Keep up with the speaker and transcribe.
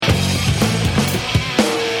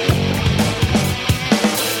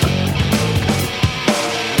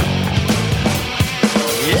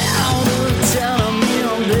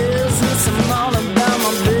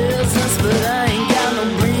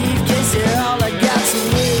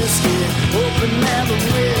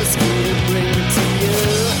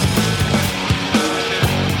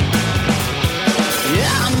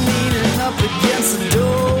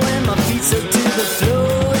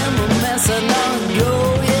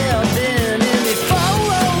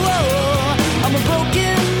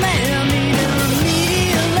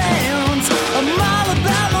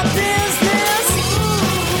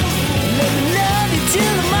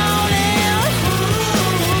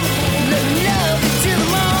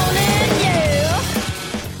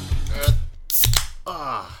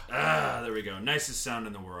nicest sound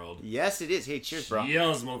in the world. Yes, it is. Hey, cheers, bro.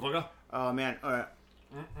 Cheers, motherfucker. Oh, man. All right.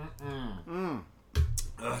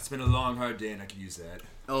 It's been a long, hard day, and I could use that.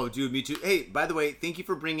 Oh, dude, me too. Hey, by the way, thank you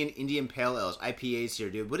for bringing Indian Pale Ales, IPAs here,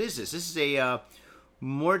 dude. What is this? This is a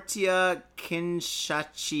Mortia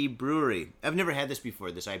Kinshachi Brewery. I've never had this before,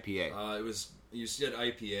 this IPA. It was... You said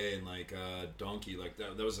IPA and, like, Donkey. Like,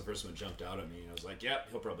 that was the first one that jumped out at me. I was like, yep,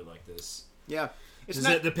 he'll probably like this. Yeah. Is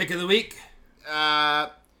it the pick of the week?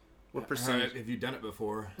 What percentage? Have you done it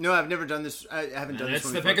before? No, I've never done this. I haven't done this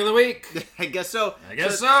one It's the before. pick of the week. I guess so. I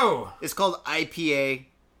guess so. It's called IPA,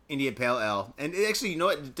 Indian Pale Ale. And it actually, you know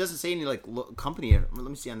what? It doesn't say any, like, company. Let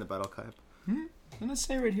me see on the bottle cap. Doesn't it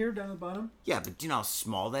say right here down the bottom? Yeah, but do you know how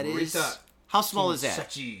small that is? Rita How small is that?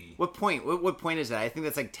 Kinshachi. What point? What point is that? I think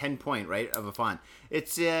that's like 10 point, right, of a font.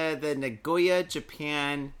 It's the Nagoya,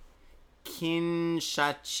 Japan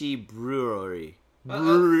Kinshachi Brewery.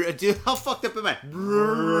 Dude, how fucked up am I?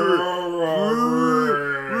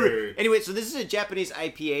 Anyway, so this is a Japanese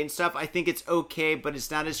IPA and stuff. I think it's okay, but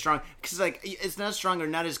it's not as strong. Because, like, it's not as strong or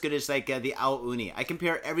not as good as, like, the Ao Uni. I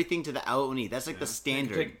compare everything to the Ao Uni. That's, like, the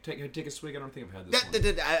standard. Take a swig. I don't think I've had this one.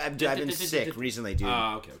 I've been sick recently, dude.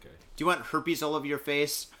 Okay. Do you want herpes all over your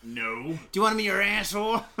face? No. Do you want them in your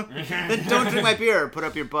asshole? Then don't drink my beer. Put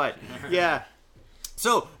up your butt. Yeah.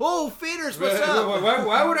 So, Faders, what's up?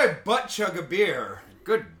 Why would I butt chug a beer?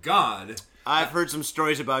 Good God. I've heard some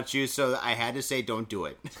stories about you, so I had to say don't do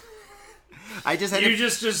it. I just had You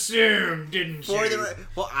just assumed, didn't you?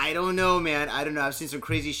 Well, I don't know, man. I don't know. I've seen some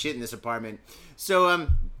crazy shit in this apartment. So,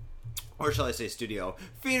 or shall I say studio.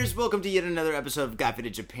 Faders, welcome to yet another episode of Got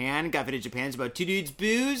Faded Japan. Got Faded Japan is about two dudes,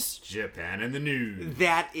 booze. Japan and the news.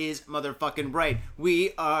 That is motherfucking right.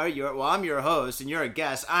 We are I'm your host, and you're a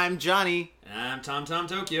guest. I'm Johnny. And I'm Tom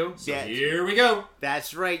Tokyo. So Yeah. here we go.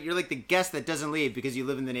 That's right. You're like the guest that doesn't leave because you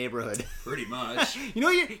live in the neighborhood. Pretty much. You know,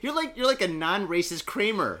 you're like a non-racist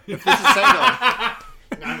Kramer. If this is title.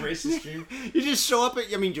 Non-racist Kramer. You just show up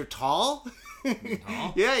you're tall.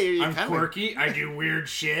 Tall? Yeah, you're I'm quirky. I do weird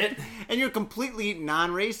shit. And you're completely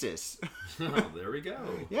non-racist. Oh, there we go.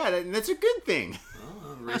 Yeah, that's a good thing.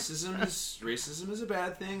 Racism is a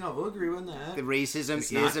bad thing. I'll agree with that. Racism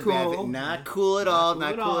It's is a cool. bad thing. Not cool at all.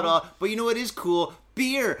 Not cool at all. But you know what is cool?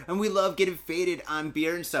 Beer. And we love getting faded on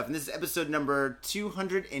beer and stuff. And this is episode number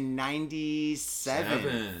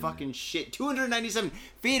 297. Fucking shit. 297.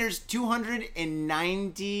 Faders,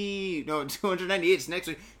 298. It's next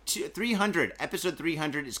week. 300. Episode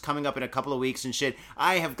 300 is coming up in a couple of weeks and shit.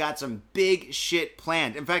 I have got some big shit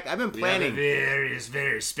planned. In fact, I've been planning. We have a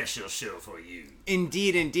very special show for you.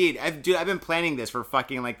 Indeed. I've been planning this for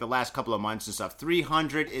fucking like the last couple of months and stuff.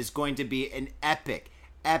 300 is going to be an epic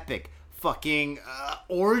fucking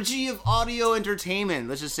orgy of audio entertainment.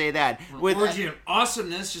 Let's just say that. With orgy of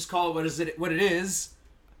awesomeness, just call it what it is.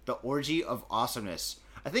 The orgy of awesomeness.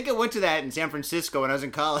 I think I went to that in San Francisco when I was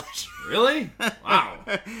in college. Really? Wow.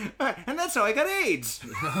 And that's how I got AIDS.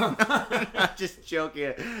 Just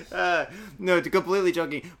joking. No, completely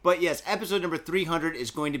joking. But yes, episode number 300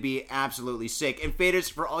 is going to be absolutely sick. And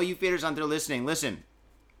faders, for all you faders out there listening, listen.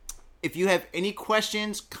 If you have any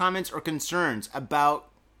questions, comments, or concerns about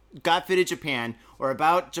Got Faded Japan, or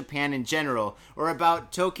about Japan in general, or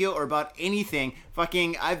about Tokyo, or about anything,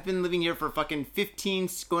 I've been living here for fucking 15,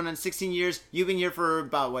 going on 16 years. You've been here for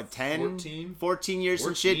about, what, 10? 14 years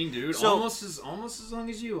and shit. 14, dude. So, almost as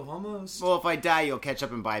long as you. Almost. Well, if I die, you'll catch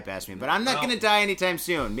up and bypass me. But I'm not going to die anytime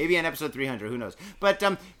soon. Maybe on episode 300. Who knows? But,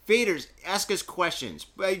 faders, ask us questions.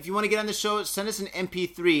 If you want to get on the show, send us an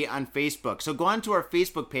MP3 on Facebook. So go on to our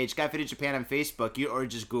Facebook page, Got Faded Japan on Facebook, or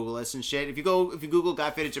just Google us and shit. If you Google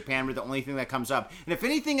Got Faded Japan, we're the only thing that comes up. And if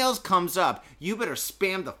anything else comes up, you better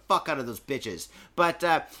spam the fuck out of those bitches. But,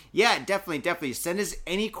 yeah, definitely. Send us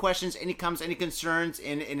any questions, any comments, any concerns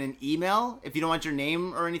in an email. If you don't want your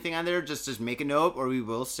name or anything on there, just make a note, or we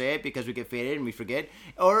will say it because we get faded and we forget.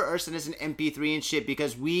 Or send us an MP3 and shit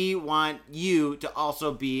because we want you to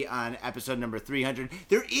also be on episode number 300.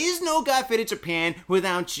 There is no Got Faded Japan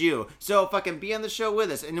without you. So fucking be on the show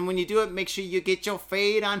with us. And then when you do it, make sure you get your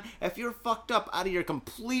fade on. If you're fucked up out of your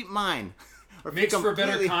complete mind. Or makes for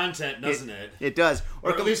better content, doesn't it? It does.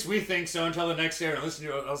 Or at least we think so until the next day. I listened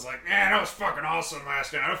to it. I was like, man, that was fucking awesome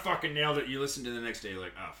last night. I fucking nailed it. You listen to the next day, you're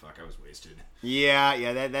like, oh, fuck, I was wasted.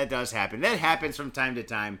 Yeah, that does happen. That happens from time to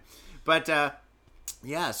time. But,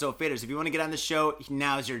 yeah, so faders, if you want to get on the show,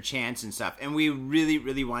 now's your chance and stuff. And we really,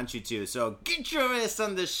 really want you to. So get your ass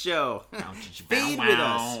on the show. Fade with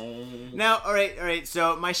us. Now, all right.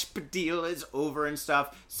 So my spiel is over and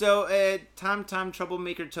stuff. So, Tom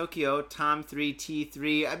Troublemaker Tokyo, Tom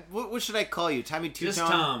 3T3. What should I call you? Tommy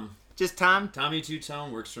Two-Tone? Just Tom? Tommy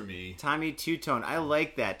Two-Tone works for me. Tommy Two-Tone. I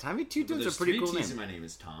like that. Tommy Two-Tone's a pretty cool name. My name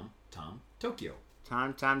is Tom Tokyo.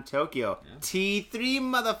 Tom Tokyo. Yeah. T3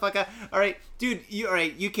 motherfucker. All right, dude,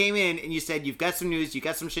 you came in and you said you've got some news, you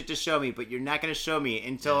got some shit to show me, but you're not going to show me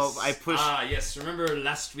until I push yes, remember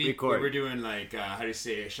last week record. we were doing like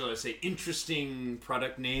shall I say interesting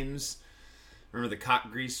product names? Remember the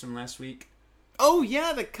cock grease from last week? Oh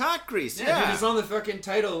yeah, the cock grease. Yeah. Dude, it's on the fucking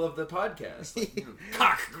title of the podcast. Like,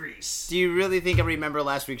 cock grease. Do you really think I remember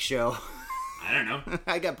last week's show? I don't know.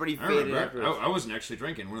 I got pretty faded after. I wasn't actually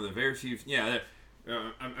drinking. One of the very few. Yeah,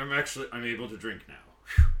 I'm able to drink now.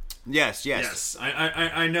 Yes.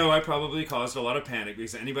 I know I probably caused a lot of panic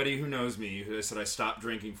because anybody who knows me who said I stopped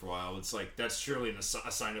drinking for a while, it's like that's surely a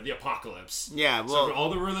sign of the apocalypse. Yeah, well, so for all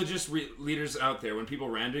the religious leaders out there, when people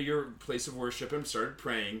ran to your place of worship and started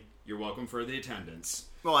praying, you're welcome for the attendance.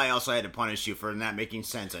 Well, I also had to punish you for not making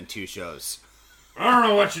sense on 2 shows. I don't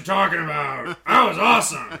know what you're talking about. That was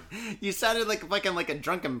awesome. You sounded like a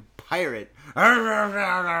drunken pirate.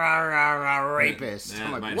 Rapist. That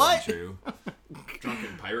I'm like, might what? Be true.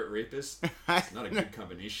 Drunken pirate rapist. It's not a good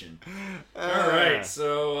combination. All right,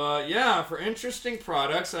 so for interesting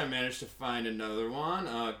products, I managed to find another one.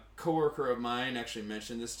 A coworker of mine actually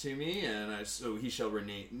mentioned this to me, and so he shall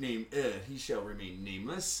remain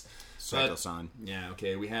nameless. Saito-san. Yeah,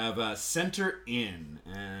 okay. We have Center In,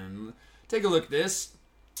 and take a look at this.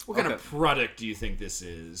 What kind of product do you think this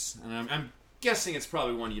is? And I'm guessing it's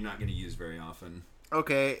probably one you're not going to use very often.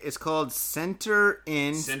 Okay, it's called Center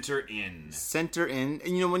In. Center In. Center In.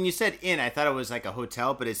 And when you said in, I thought it was like a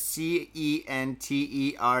hotel, but it's CENTER-IN.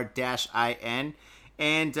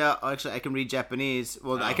 And actually, I can read Japanese.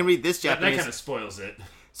 Well, I can read this Japanese. That kind of spoils it.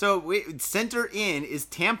 So, Center In is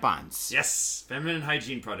tampons. Yes, feminine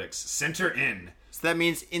hygiene products. Center In. So that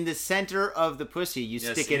means in the center of the pussy, you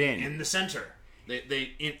stick it in. In the center.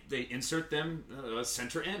 They insert them,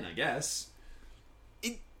 center in, I guess.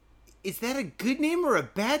 Is that a good name or a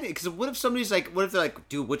bad name? Because what if they're like,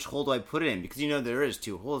 dude, which hole do I put it in? Because there is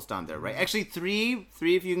 2 holes down there, right? Actually, three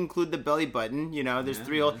if you include the belly button. There's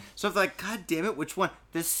 3 holes. So if they're like, God damn it, which one?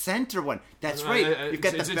 The center one. That's right. You've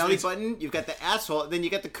got the belly button, you've got the asshole, then you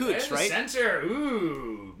got the cooch, right? Center.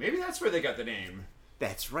 Ooh, maybe that's where they got the name.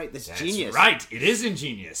 That's right. That's genius. Right. It is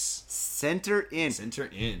ingenious. Center In. Center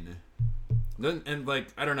In. And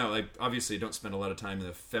I don't know. Obviously, don't spend a lot of time in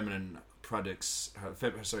the feminine products.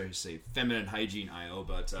 Feminine hygiene aisle,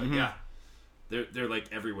 but yeah, they're like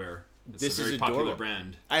everywhere. It's a very popular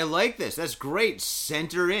brand. I like this. That's great.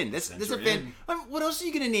 Center In. That's a fan. What else are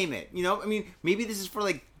you gonna name it? Maybe this is for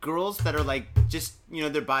like girls that are like just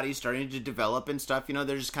their body's starting to develop and stuff.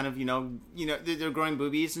 They're just kind of they're growing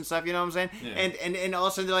boobies and stuff. You know what I'm saying? Yeah. And all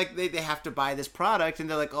of a sudden they're like they have to buy this product and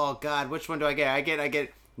they're like, oh God, which one do I get? I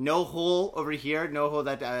get. No hole over here. No hole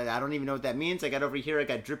that I don't even know what that means. I got over here. I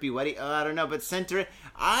got drippy wetty. I don't know. But Center,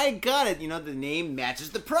 I got it. The name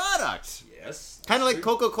matches the product. Yes. Kind of like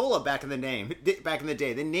Coca-Cola back in the day.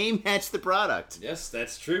 The name matched the product. Yes,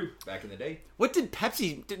 that's true. Back in the day. What did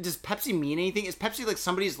Pepsi? Does Pepsi mean anything? Is Pepsi like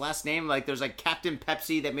somebody's last name? Like there's like Captain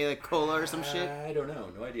Pepsi that made like cola or some shit. I don't know.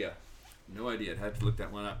 No idea. I'd have to look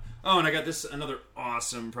that one up. Oh, and I got another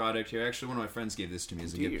awesome product here. Actually, one of my friends gave this to me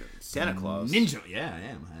as a gift. Santa Claus. Ninja. Yeah, I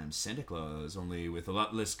am. I'm Santa Claus, only with a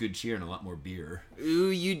lot less good cheer and a lot more beer.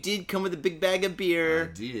 Ooh, you did come with a big bag of beer. I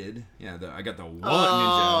did. Yeah, I got the Wallet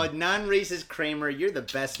Ninja. Oh, non-racist Kramer. You're the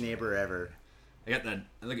best neighbor ever. I got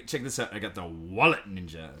check this out. I got the Wallet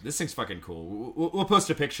Ninja. This thing's fucking cool. We'll post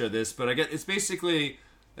a picture of this, but it's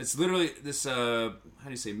literally this, how do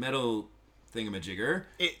you say, metal thingamajigger.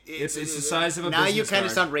 It's the size of a now business you kind card.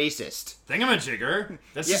 of sound racist. Thingamajigger?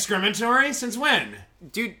 That's discriminatory? Since when?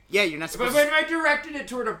 Dude, yeah, you're not supposed to... But I directed it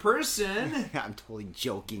toward a person. I'm totally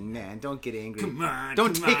joking, man. Don't get angry. Come on.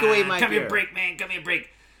 Don't take away my beer. Give me a break, man. Give me a break.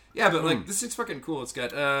 Yeah, but this is fucking cool. It's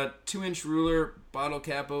got a 2-inch ruler, bottle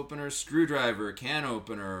cap opener, screwdriver, can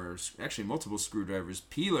opener, actually multiple screwdrivers,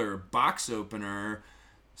 peeler, box opener,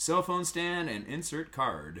 cell phone stand, and insert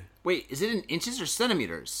card. Wait, is it in inches or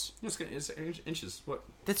centimeters? No, it's inches. What?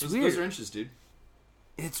 That's weird. Those are inches, dude.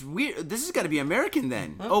 It's weird. This has got to be American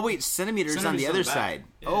then. Huh? Oh, wait, centimeters on the other side.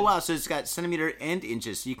 Yeah. Oh, wow, so it's got centimeter and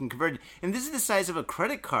inches, so you can convert it. And this is the size of a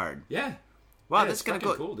credit card. Yeah. Wow, that's kind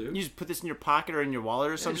of cool, dude. You just put this in your pocket or in your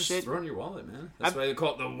wallet or some shit? Throw it in your wallet, man. That's why they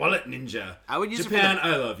call it the Wallet Ninja. I would use Japan,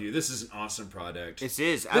 I love you. This is an awesome product. It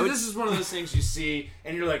is. This is one of those things you see,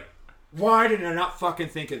 and you're like, why did I not fucking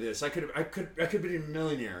think of this? I could have been a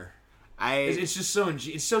millionaire. It's just so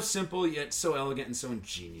it's so simple yet so elegant and so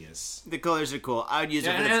ingenious. The colors are cool. I would use it.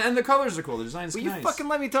 And the colors are cool. The design's Will nice. you fucking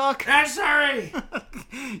let me talk? I'm sorry.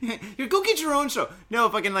 You go get your own show. No,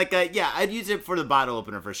 fucking I'd use it for the bottle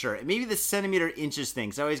opener for sure. Maybe the centimeter inches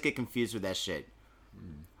thing, 'cause I always get confused with that shit.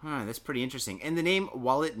 Huh, that's pretty interesting. And the name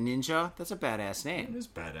Wallet Ninja, that's a badass name. It is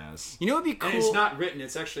badass. You know what would be cool? And it's not written,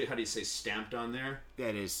 it's actually, how do you say, stamped on there?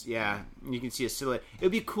 That is, yeah. You can see a silhouette. It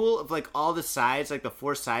would be cool if, like, all the sides, like the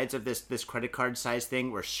 4 sides of this credit card size thing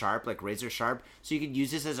were sharp, like razor sharp. So you could use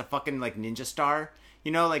this as a fucking, like, ninja star.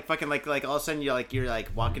 You know, like, fucking, like all of a sudden you're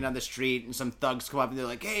walking down the street and some thugs come up and they're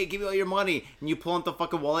like, hey, give me all your money. And you pull out the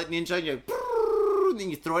fucking Wallet Ninja and you're like, and then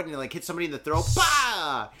you throw it and you, like, hit somebody in the throat.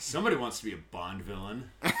 Bah! Somebody wants to be a Bond villain.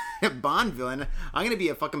 Bond villain? I'm gonna be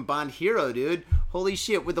a fucking Bond hero, dude. Holy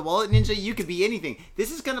shit. With the Wallet Ninja, you could be anything. This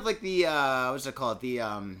is kind of like the, what's it called? The,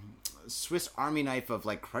 Swiss Army knife of,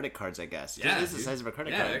 like, credit cards, I guess. Yeah, This is the size of a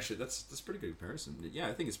credit card. Yeah, actually, that's a pretty good comparison. Yeah,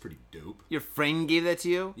 I think it's pretty dope. Your friend gave that to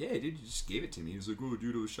you? Yeah, dude, he just gave it to me. He was like, oh,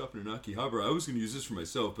 dude, I was shopping in Akihabara. I was going to use this for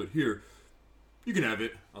myself, but here, you can have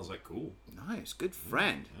it. I was like, cool. Nice. Good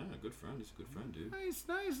friend. Yeah, good friend. He's a good friend, dude. Nice.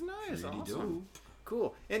 Pretty Awesome. dope.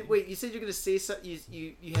 Cool. And wait, you said you're going to say something.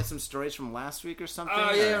 You had some stories from last week or something?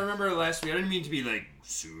 Oh, yeah, I remember last week. I didn't mean to be, like,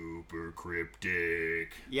 super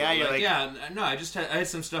cryptic. Yeah, you're like... Yeah, no, I had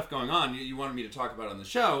some stuff going on. You wanted me to talk about it on the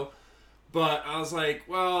show. But I was like,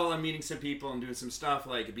 well, I'm meeting some people and doing some stuff.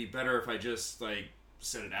 Like, it'd be better if I just, like,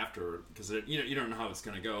 said it after. Because, you don't know how it's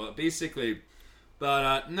going to go. Basically,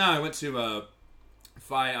 but, no, I went to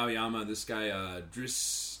Phi Aoyama. This guy,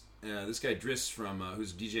 Driss from,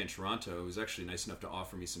 who's a DJ in Toronto, who's actually nice enough to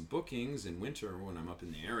offer me some bookings in winter when I'm up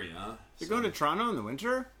in the area. You're going to Toronto in the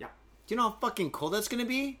winter? Yeah. Do you know how fucking cold that's going to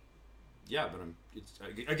be? Yeah, but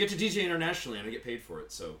I get to DJ internationally and I get paid for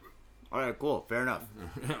it, so... Alright, cool. Fair enough.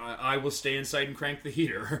 I will stay inside and crank the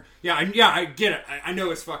heater. I get it. I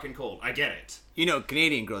know it's fucking cold. I get it. You know,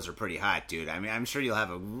 Canadian girls are pretty hot, dude. I mean, I'm sure you'll have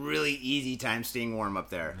a really easy time staying warm up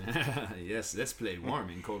there. Yes, let's play warm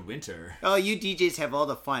in cold winter. Oh, you DJs have all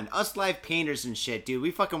the fun. Us live painters and shit, dude.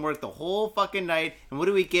 We fucking work the whole fucking night, and what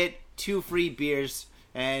do we get? 2 free beers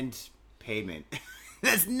and payment.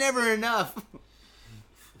 That's never enough.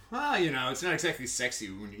 Well, it's not exactly sexy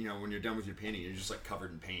when you're done with your painting. You're just, like,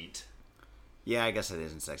 covered in paint. Yeah, I guess it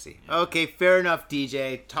isn't sexy. Okay, fair enough,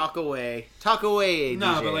 DJ. Talk away. Talk away, no,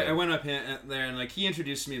 DJ. but like I went up there and like he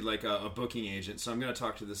introduced me to like a booking agent. So I'm gonna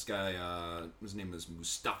talk to this guy. His name is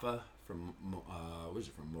Mustafa from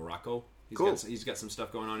from Morocco. Cool. He's got some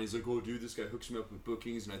stuff going on. He's like, oh, dude, this guy hooks me up with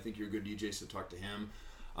bookings, and I think you're a good DJ, so talk to him.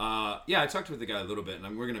 Yeah, I talked with the guy a little bit,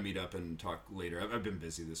 and we're gonna meet up and talk later. I've been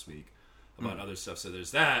busy this week about other stuff, so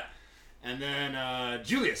there's that. And then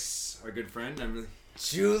Julius, our good friend.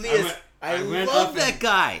 Julius, I love that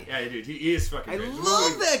guy. Yeah, dude, he is fucking great. I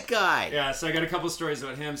love that guy. Yeah, so I got a couple stories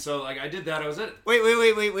about him. So, like, I did that. I was at...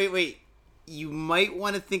 Wait. You might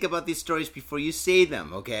want to think about these stories before you say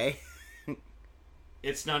them, okay?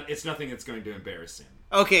 It's nothing that's going to embarrass him.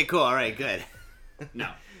 Okay, cool. All right, good.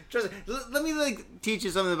 No. Trust me. Let me teach you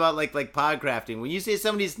something about like podcrafting. When you say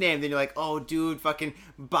somebody's name, then you're like, oh, dude, fucking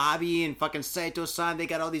Bobby and fucking Saito-san, they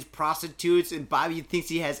got all these prostitutes, and Bobby thinks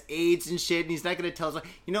he has AIDS and shit, and he's not going to tell us.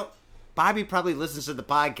 Bobby probably listens to the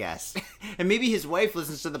podcast, and maybe his wife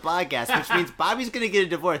listens to the podcast, which means Bobby's going to get a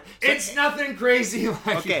divorce. So, it's nothing crazy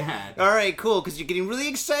like that. All right, cool, because you're getting really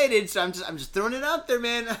excited, so I'm just throwing it out there,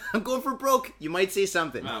 man. I'm going for broke. You might say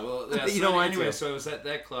something. Well, yeah, you don't want to. So I was at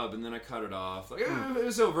that club, and then I cut it off. Like, it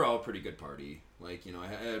was overall a pretty good party. Like, I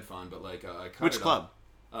had fun, but like I cut Which it club?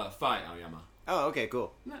 Off. Phi Aoyama. Oh, okay,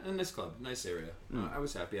 cool. A nice club, nice area. I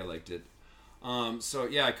was happy. I liked it. So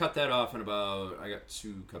yeah, I cut that off I got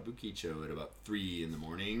to Kabukicho at about 3 in the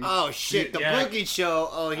morning. Oh shit, the Boogie Show.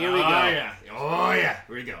 Oh, here we go. Oh yeah,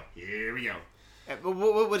 here we go.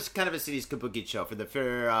 What's kind of a city's Kabukicho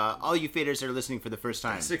for all you faders that are listening for the first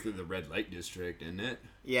time? Basically the red light district, isn't it?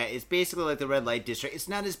 Yeah, it's basically like the red light district. It's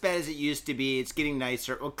not as bad as it used to be. It's getting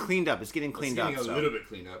nicer. Well, cleaned up. It's getting cleaned up. It's getting a little bit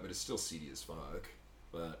cleaned up, but it's still seedy as fuck.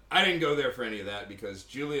 But I didn't go there for any of that because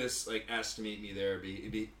Julius asked to meet me there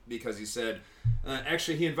because he said,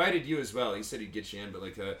 actually he invited you as well. He said he'd get you in, but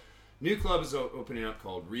a new club is opening up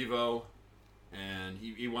called Revo, and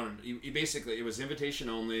he basically it was invitation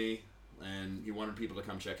only, and he wanted people to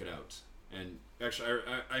come check it out. And actually,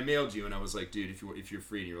 I mailed you, and I was like, dude, if you're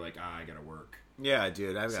free, and you're like, I gotta work. Yeah,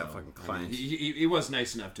 dude, I've got fucking clients. He was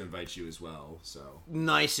nice enough to invite you as well. So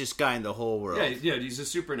nicest guy in the whole world. Yeah, he's a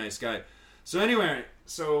super nice guy. So anyway,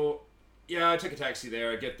 I took a taxi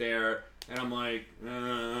there. I get there, and I'm like,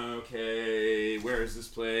 okay, where is this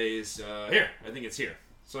place? Here, I think it's here.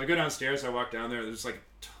 So I go downstairs. I walk down there. There's like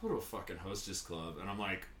a total fucking hostess club, and I'm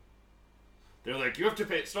like, They're like, you have to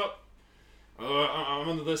pay. Stop. I'm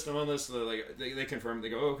on the list. I'm on the list. Like they confirm. They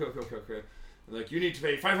go, okay. They're like, you need to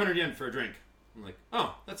pay 500 yen for a drink. I'm like,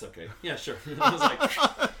 oh, that's okay. Yeah, sure. I was like,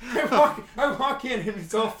 I walk in and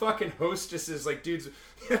it's all fucking hostesses, like dudes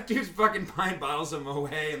fucking buying bottles of Moe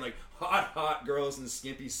and like hot girls in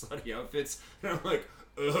skimpy slutty outfits. And I'm like,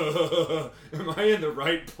 am I in the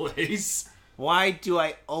right place? Why do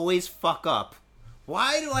I always fuck up?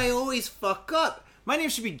 My name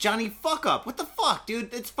should be Johnny Fuck Up. What the fuck,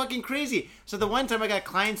 dude? It's fucking crazy. So the one time I got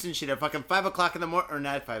clients and shit at fucking 5 o'clock in the morning, or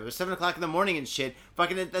not 5, it was 7 o'clock in the morning and shit.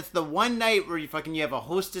 Fucking, that's the one night where you have a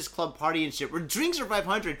hostess club party and shit, where drinks are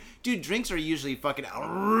 500. Dude, drinks are usually fucking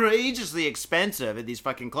outrageously expensive at these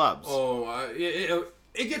fucking clubs. Oh,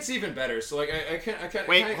 it gets even better. So like, I can't.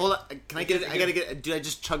 Wait, hold on. Can I get it? I gotta get. Dude, I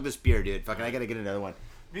just chugged this beer, dude. Fucking, I gotta get another one.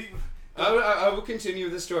 I will continue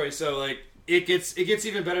the story. So like, it gets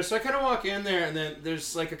even better. So I kind of walk in there, and then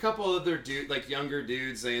there's like a couple other younger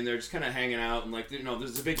dudes, and they're just kind of hanging out, and like,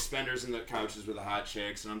 there's the big spenders in the couches with the hot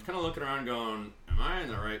chicks, and I'm kind of looking around, going, "Am I in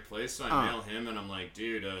the right place?" So I mail him, and I'm like,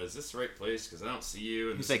 "Dude, is this the right place? Because I don't see you."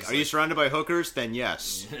 And he's like, "Are you surrounded by hookers? Then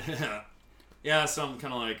yes." Yeah. So I'm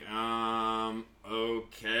kind of like,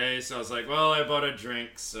 okay. So I was like, well, I bought a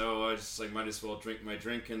drink, so I just like might as well drink my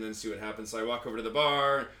drink and then see what happens. So I walk over to the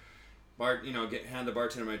bar. Hand the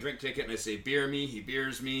bartender my drink ticket, and I say, beer me. He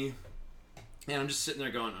beers me. And I'm just sitting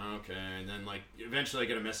there going, okay. And then, like, eventually I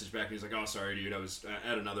get a message back, and he's like, oh, sorry, dude, I was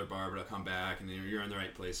at another bar, but I'll come back, and then you're in the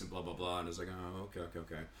right place, and blah, blah, blah. And I was like, oh,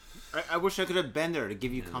 okay. I wish I could have been there to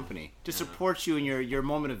give you company, to support you in your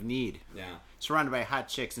moment of need. Yeah. Surrounded by hot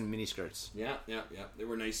chicks in miniskirts. Yeah. They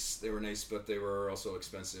were nice, but they were also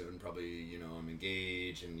expensive, and probably, I'm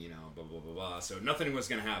engaged, and, blah, blah, blah, blah. So nothing was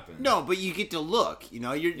going to happen. No, but you get to look,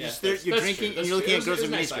 you're just there, you're drinking, and you're looking at girls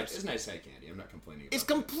in miniskirts. It's nice eye candy. I'm not complaining about it. It's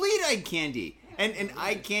complete eye candy. And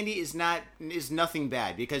eye candy is nothing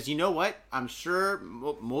bad, because you know what? I'm sure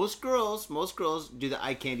most girls do the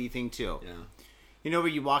eye candy thing too. Yeah. You know, where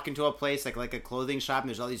you walk into a place like a clothing shop, and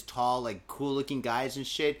there's all these tall, like, cool looking guys and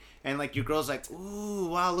shit, and like your girl's like, ooh,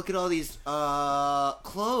 wow, look at all these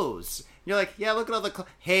clothes. And you're like, yeah, look at all the clothes.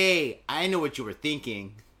 Hey, I know what you were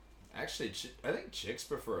thinking. Actually, I think chicks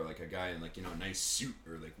prefer like a guy in like a nice suit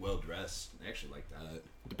or like well dressed. They actually like that.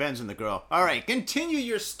 Depends on the girl. All right, continue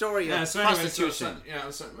your story of prostitution.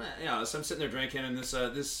 So I'm sitting there drinking, and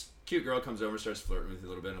this cute girl comes over and starts flirting with me a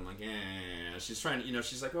little bit. I'm like, yeah. She's trying to,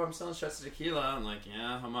 she's like, oh, I'm selling shots of tequila. I'm like,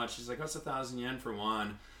 yeah, how much? She's like, what's 1,000 yen for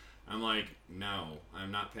one? I'm like, no,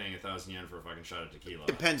 I'm not paying 1,000 yen for a fucking shot of tequila.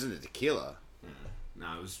 Depends on the tequila. Yeah.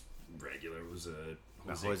 No, it was regular. It was a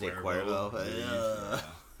Jose Cuervo.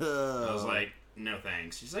 I was like, no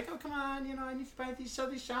thanks. She's like, oh, come on, I need to buy these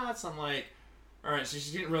shots. I'm like, all right. So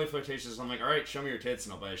she's getting really flirtatious. I'm like, all right, show me your tits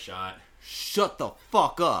and I'll buy a shot. Shut the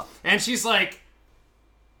fuck up. And she's like,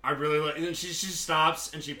 I really like. And then she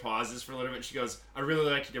stops and she pauses for a little bit. And she goes, I'd really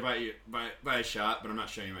like to buy a shot, but I'm not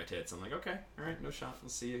showing you my tits. I'm like, okay, all right, no shot. We'll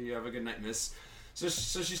see you. You have a good night, miss. So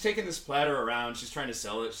she's taking this platter around. She's trying to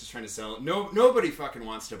sell it. Nobody fucking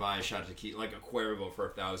wants to buy a shot of tequila, like a Cuervo, for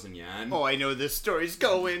 1,000 yen. Oh, I know where this story's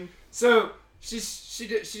going. So she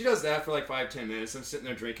does that for like 5-10 minutes. I'm sitting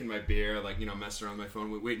there drinking my beer, like messing around with my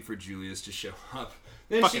phone, waiting for Julius to show up.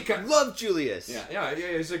 Then love Julius. Yeah,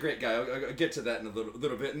 he's a great guy. I'll get to that in a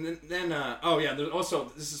little bit. And then there's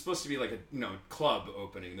also, this is supposed to be like a club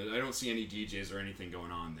opening. I don't see any DJs or anything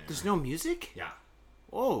going on there. There's no music? Yeah.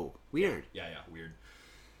 Oh, weird. Yeah, weird.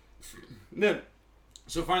 And then,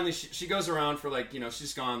 so finally she goes around for like,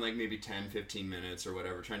 she's gone like maybe 10-15 minutes or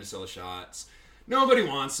whatever, trying to sell the shots. Nobody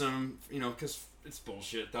wants them, because it's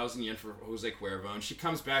bullshit. 1,000 yen for Jose Cuervo. And she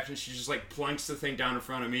comes back and she just like plunks the thing down in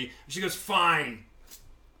front of me. And she goes, fine.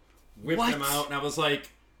 Whipped them out, and I was like,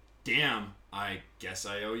 damn, I guess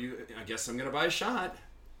I owe you. I guess I'm going to buy a shot.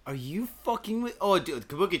 Are you fucking with... Oh, dude,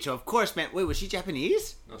 Kabukicho, of course, man. Wait, was she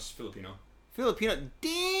Japanese? No, she's Filipino. Filipino.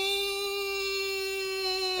 Damn!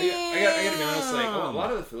 I gotta be honest, like, a lot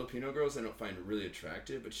of the Filipino girls I don't find really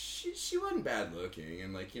attractive, but she wasn't bad looking,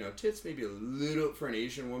 and like, tits maybe a little, for an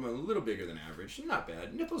Asian woman, a little bigger than average. Not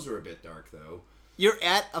bad. Nipples were a bit dark, though. You're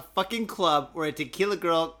at a fucking club where a tequila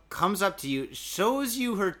girl comes up to you, shows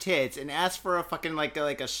you her tits, and asks for a fucking, like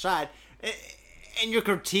a shot, and you're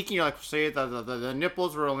critiquing, you're like, see, the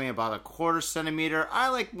nipples were only about 1/4 centimeter. I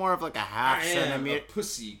like more of like a half centimeter. I am a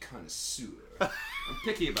pussy connoisseur. I'm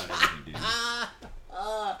picky about everything, dude.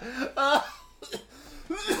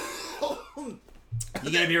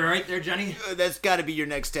 You gonna be alright there, Johnny? That's gotta be your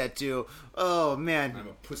next tattoo. Oh, man. I'm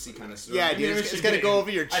a pussy connoisseur. Yeah, dude, it's gotta go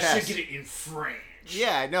over your chest. I should get it in French.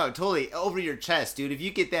 Yeah, no, totally. Over your chest, dude. If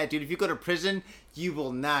you get that, dude, if you go to prison, you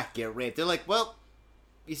will not get raped. They're like, well,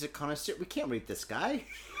 he's a connoisseur. We can't rape this guy.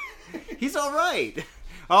 He's all right.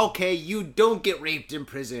 Okay, you don't get raped in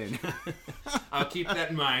prison. I'll keep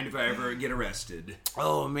that in mind if I ever get arrested.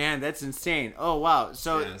 Oh man, that's insane. Oh wow.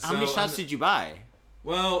 So how many shots did you buy?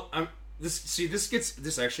 Well, this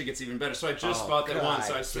actually gets even better. So I just bought that one.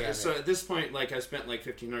 So at this point, like I spent like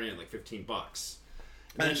 $1,500, like $15.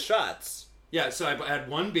 And shots. Yeah. So I had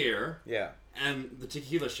one beer. Yeah. And the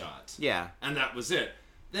tequila shot. Yeah. And that was it.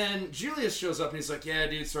 Then Julius shows up and he's like, yeah,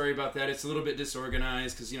 dude, sorry about that. It's a little bit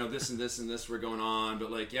disorganized because, this and this and this were going on. But,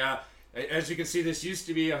 like, yeah, as you can see, this used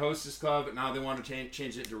to be a hostess club, but now they want to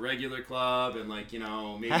change it to regular club. And, like,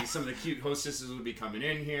 maybe some of the cute hostesses would be coming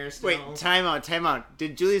in here still. Wait, time out.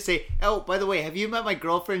 Did Julius say, oh, by the way, have you met my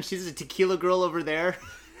girlfriend? She's a tequila girl over there.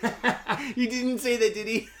 You didn't say that, did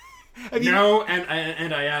he? No,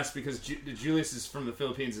 and I asked because Julius is from the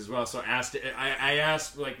Philippines as well, so I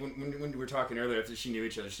asked like when we were talking earlier if she knew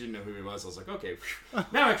each other, she didn't know who he was. I was like, okay,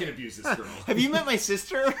 now I can abuse this girl. Have you met my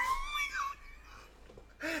sister?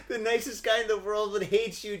 The nicest guy in the world would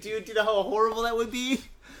hate you, dude. Do you know how horrible that would be?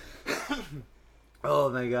 Oh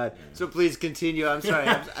my god! So please continue. I'm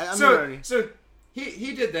sorry. So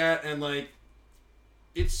he did that, and like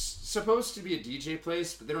it's supposed to be a DJ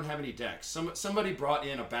place, but they don't have any decks. Somebody brought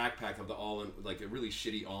in a backpack of the like a really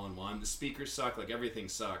shitty all-in-one. The speakers suck, like everything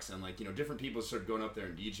sucks, and like different people started going up there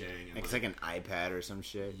and DJing. And it's like an iPad or some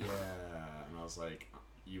shit. Yeah, and I was like,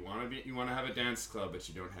 you want to have a dance club, but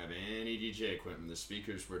you don't have any DJ equipment. The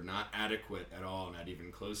speakers were not adequate at all, not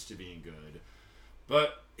even close to being good.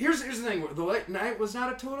 But here's the thing: the night was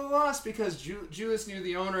not a total loss because Julius knew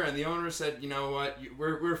the owner, and the owner said, "You know what?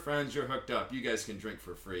 We're friends. You're hooked up. You guys can drink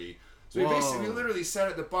for free." So we literally sat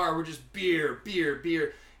at the bar. We're just beer.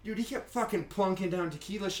 Dude, he kept fucking plunking down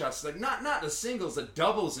tequila shots, like not the singles, the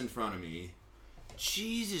doubles in front of me.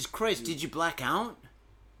 Jesus Christ! Did you black out?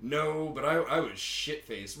 No, but I was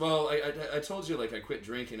shit-faced. Well, I told you, like, I quit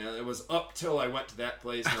drinking. It was up till I went to that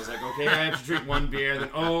place, and I was like, okay, I have to drink one beer. Then,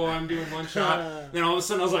 I'm doing one shot. Then all of a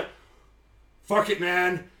sudden, I was like, fuck it,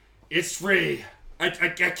 man. It's free. I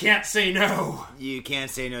can't say no. You can't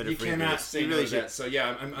say no to free. You cannot say no to that. So,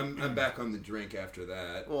 yeah, I'm back on the drink after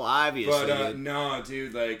that. Well, obviously. But, no,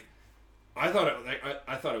 dude, like, I thought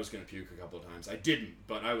I was going to puke a couple of times. I didn't,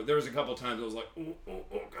 but there was a couple of times I was like, oh,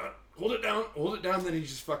 God. Hold it down. Then he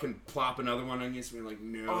just fucking plop another one against me. Like,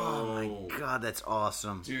 no. Oh my god, that's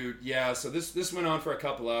awesome, dude. Yeah. So this went on for a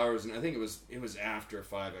couple hours, and I think it was after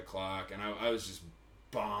 5 o'clock, and I was just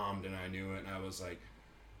bombed, and I knew it, and I was like,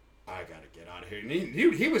 I gotta get out of here. And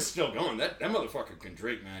he was still going. That motherfucker can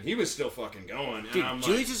drink, man. He was still fucking going. And dude, I'm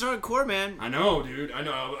Julius is hardcore, man. I know, dude. I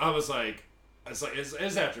know. I was like. It's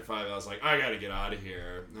after 5. I was like, I gotta get out of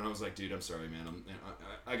here, and I was like, dude, I'm sorry, man.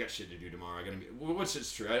 I got shit to do tomorrow. I gotta meet. Which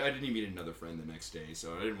is true. I didn't meet another friend the next day,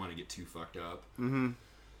 so I didn't want to get too fucked up. Mm-hmm.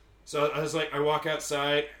 So I was like, I walk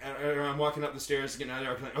outside, and I'm walking up the stairs, getting out of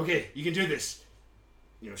there. I'm like, okay, you can do this.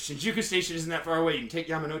 Shinjuku Station isn't that far away. You can take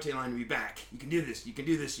Yamanote line and be back. You can do this. You can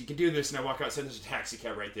do this. You can do this. And I walk outside. There's a taxi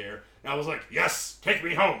cab right there, and I was like, yes, take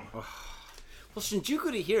me home. Well,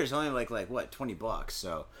 Shinjuku to here is only like what, $20,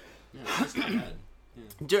 so. Yeah, that's not bad.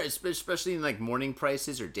 Yeah. Especially in like morning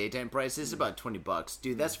prices or daytime prices, about $20,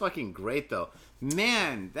 dude. That's fucking great, though.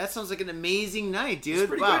 Man, that sounds like an amazing night, dude. It's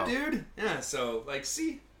pretty good, dude. Yeah. So, like,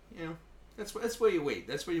 see, that's why you wait.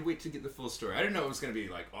 That's why you wait to get the full story. I didn't know it was gonna be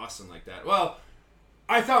like awesome like that. Well,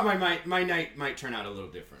 I thought my night might turn out a little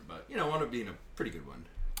different, but wound up being a pretty good one.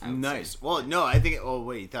 Nice. Say. Well, no, I think. Oh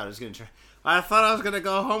wait, you thought I was gonna try. I thought I was gonna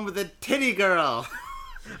go home with a titty girl.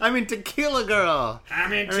 I mean tequila girl. I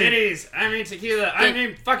mean titties. I mean tequila. I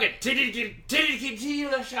mean fuck it. Titty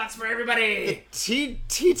tequila shots for everybody.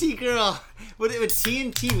 TT girl. What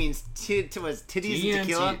TNT means? Was titties and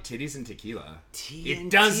tequila? Titties and tequila. TNT. It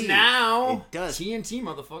does now. It does. TNT,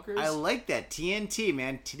 motherfuckers. I like that. TNT,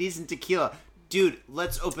 man. Titties and tequila. Dude,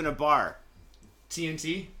 let's open a bar.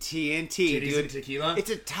 TNT, titties dude. And tequila.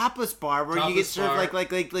 It's a topless bar where you get served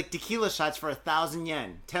like tequila shots for 1,000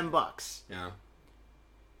 yen, $10. Yeah.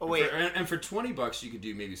 Oh wait, and for $20 you could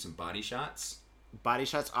do maybe some body shots. Body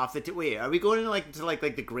shots off the wait, are we going into like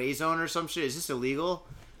the gray zone or some shit? Is this illegal?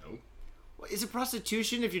 No. Is it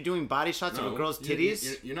prostitution if you're doing body shots of a girl's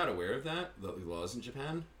titties? You're not aware of that? The laws in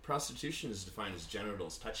Japan? Prostitution is defined as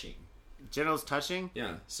genitals touching. Genitals touching?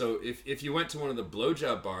 Yeah. So if you went to one of the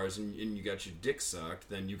blowjob bars and you got your dick sucked,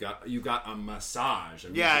 then you got a massage.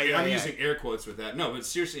 I'm using air quotes with that. No, but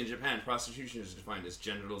seriously, in Japan, prostitution is defined as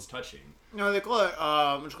genitals touching. No, they call it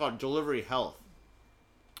it's called delivery health.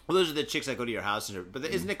 Well, those are the chicks that go to your house, but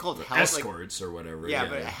isn't it called health? Escorts or whatever. Yeah,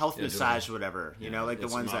 but a health massage or whatever. You know, like the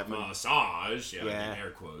ones that massage. Yeah, in air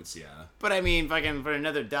quotes. Yeah. But I mean, fucking for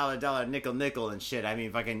another dollar, nickel, and shit. I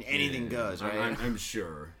mean, fucking anything goes, right? I'm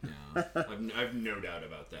sure. Yeah, I've no doubt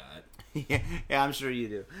about that. yeah, I'm sure you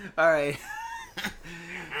do. All right.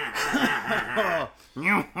 All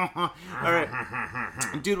right,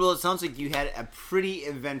 dude. Well, it sounds like you had a pretty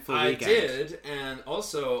eventful weekend. I did, and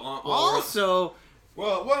also,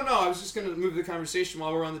 well, no. I was just going to move the conversation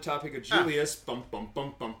while we're on the topic of Julius. The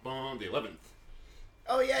 11th.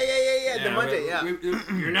 Oh yeah. The Monday,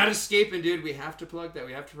 you're not escaping, dude. We have to plug that.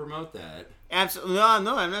 We have to promote that. Absolutely.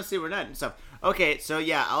 No, I'm not saying we're not and stuff. Okay, so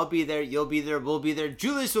yeah, I'll be there. You'll be there. We'll be there.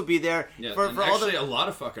 Julius will be there. Yeah, for actually, a lot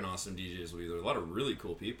of fucking awesome DJs will be there. A lot of really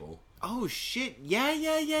cool people. Oh shit! Yeah.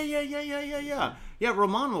 Yeah,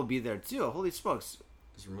 Roman will be there too. Holy smokes!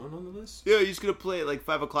 Is Roman on the list? Yeah, he's gonna play at like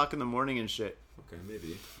 5 o'clock in the morning and shit. Okay,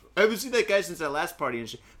 maybe. I haven't seen that guy since that last party and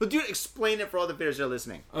shit. But dude, explain it for all the fans that are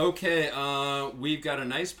listening. Okay, we've got a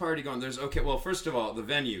nice party going. Well, first of all, the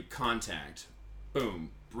venue, Contact.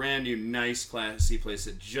 Boom. Brand new, nice, classy place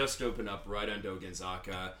that just opened up right on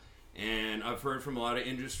Dogenzaka. And I've heard from a lot of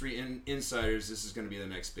industry insiders this is going to be the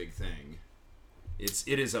next big thing. It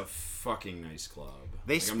is a fucking nice club.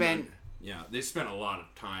 They spent a lot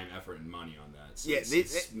of time, effort, and money on that. So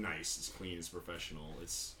it's nice, it's clean, it's professional,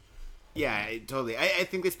 Yeah, totally. I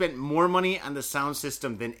think they spent more money on the sound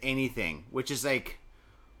system than anything, which is like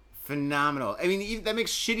phenomenal. I mean, that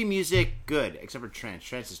makes shitty music good, except for trance.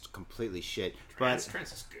 Trance is completely shit. Trance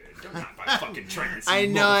is good. Don't not buy fucking trance. I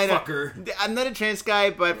know. I'm not a trance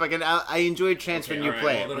guy, but fucking I enjoy trance when you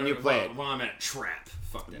play it. Well, I'm at trap.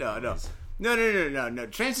 Fuck that. No.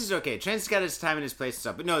 Trance is okay. Trance has got its time and its place and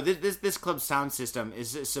stuff. But no, this club's sound system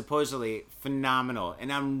is supposedly phenomenal,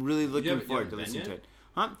 and I'm really looking forward to listening to it.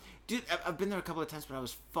 Huh? Dude, I've been there a couple of times, but I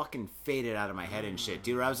was fucking faded out of my head and shit,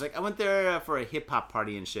 dude. I went there for a hip hop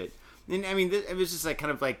party and shit. And I mean, it was just like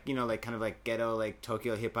kind of like, you know, like kind of like ghetto, like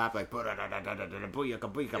Tokyo hip hop, like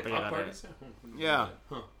yeah.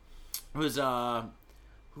 Huh. It was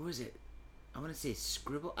who was it? I want to say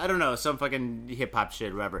Scribble. I don't know, some fucking hip hop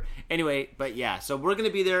shit, or whatever. Anyway, but yeah, so we're gonna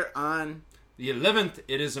be there on the 11th.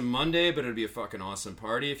 It is a Monday, but it'll be a fucking awesome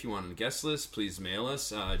party. If you want on the guest list, please mail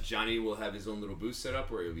us. Johnny will have his own little booth set up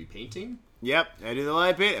where he'll be painting. Yep, I do the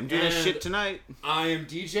live paint. I'm doing that shit tonight. I am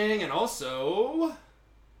DJing, and also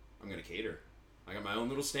I'm gonna cater. I got my own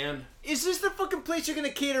little stand. Is this the fucking place you're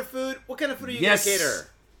gonna cater food? What kind of food are you gonna cater?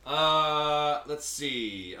 Let's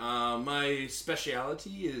see. My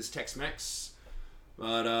specialty is Tex-Mex.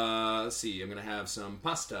 But, let's see. I'm going to have some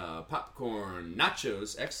pasta, popcorn,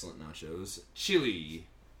 nachos, excellent nachos, chili,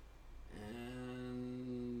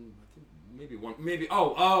 and I think maybe, the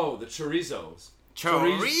chorizos.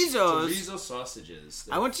 Chorizo sausages.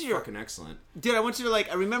 They're fucking excellent. Dude, I went to,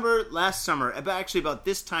 I remember last summer, about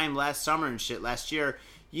this time last summer and shit, last year,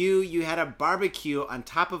 you had a barbecue on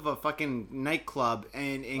top of a fucking nightclub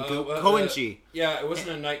in Koenji. Yeah, it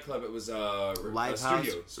wasn't a nightclub. It was a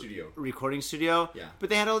studio. Recording studio? Yeah. But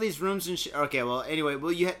they had all these rooms and shit. Okay, well, anyway,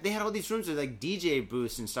 they had all these rooms with, DJ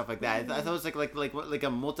booths and stuff like that. I thought it was like a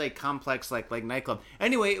multi-complex, like nightclub.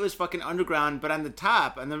 Anyway, it was fucking underground, but on the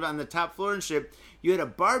top floor and shit, you had a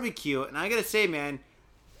barbecue, and I gotta say, man,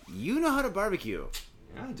 you know how to barbecue.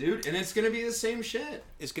 Yeah, dude, and it's gonna be the same shit.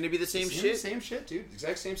 It's gonna be the same shit? Same shit, dude.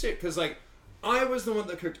 Exact same shit. Because, I was the one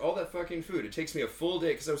that cooked all that fucking food. It takes me a full day,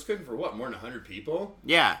 because I was cooking for, more than 100 people?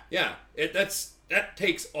 Yeah. Yeah. That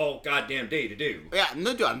takes all goddamn day to do. Yeah,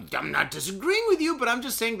 no, dude, I'm not disagreeing with you, but I'm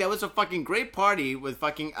just saying that was a fucking great party with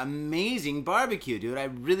fucking amazing barbecue, dude. I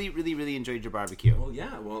really, really, really enjoyed your barbecue. Well,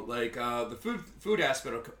 yeah. Well, the food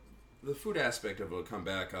aspect... The food aspect of it will come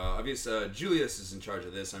back. Obviously, Julius is in charge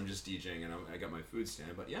of this. I'm just DJing, and I got my food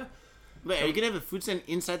stand. But yeah. Wait, are you going to have a food stand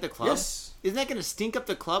inside the club? Yes. Isn't that going to stink up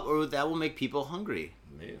the club, or that will make people hungry?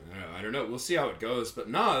 I don't know. We'll see how it goes. But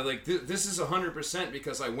no, this is 100%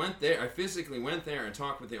 because I went there. I physically went there and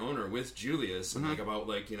talked with the owner, with Julius, and about,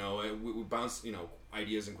 we bounced,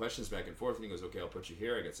 ideas and questions back and forth. And he goes, okay, I'll put you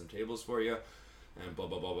here. I got some tables for you. And blah,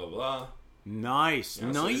 blah, blah, blah, blah. Nice,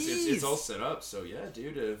 nice. So it's all set up. So yeah,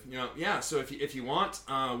 dude. So if you want,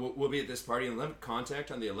 we'll be at this party on the 11th. Contact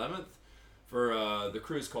on the 11th for the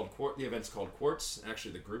crew is called Quartz. The event's called Quartz.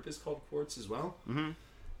 Actually, the group is called Quartz as well. Mm-hmm.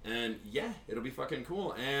 And yeah, it'll be fucking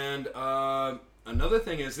cool. And another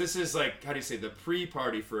thing is, this is the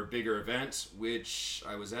pre-party for a bigger event, which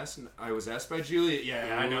I was asked by Julia.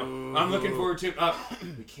 Yeah, I know. I'm looking forward to.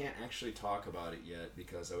 We can't actually talk about it yet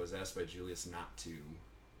because I was asked by Julius not to.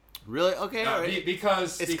 Really? Okay, all right.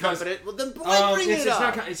 Because confidential. Well, then why bring it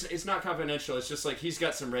up? It's not confidential. It's just he's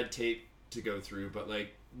got some red tape to go through, but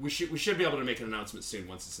like we should be able to make an announcement soon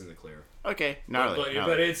once it's in the clear. Okay, gnarly.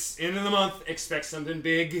 But it's end of the month. Expect something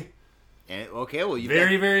big. And, okay, well,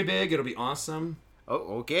 very big. It'll be awesome.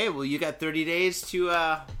 Oh, okay. Well, you got 30 days to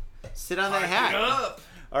sit on that hat. It up.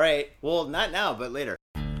 All right. Well, not now, but later.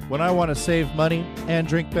 When I want to save money and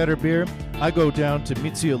drink better beer, I go down to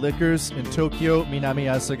Mitsuya Liquors in Tokyo, Minami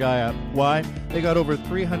Asagaya. Why? They got over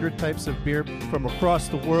 300 types of beer from across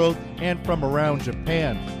the world and from around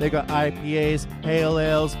Japan. They got IPAs, pale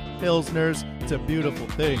ales, pilsners. It's a beautiful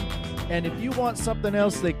thing. And if you want something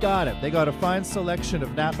else, they got it. They got a fine selection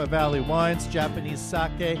of Napa Valley wines, Japanese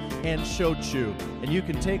sake, and shochu. And you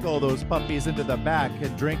can take all those puppies into the back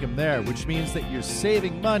and drink them there, which means that you're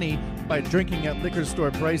saving money by drinking at liquor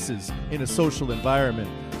store prices in a social environment.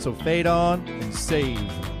 So fade on and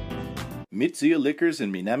save. Mitsuya Liquors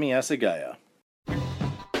in Minami Asagaya.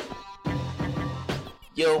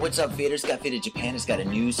 Yo, what's up, Faders? Got Faded Japan has got a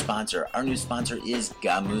new sponsor. Our new sponsor is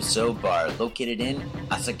Gamuso Bar, located in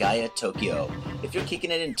Asagaya, Tokyo. If you're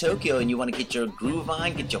kicking it in Tokyo and you want to get your groove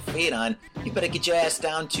on, get your fade on, you better get your ass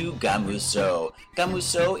down to Gamuso.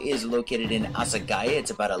 Gamuso is located in Asagaya.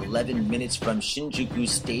 It's about 11 minutes from Shinjuku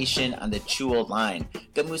Station on the Chuo line.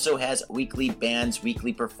 Gamuso has weekly bands,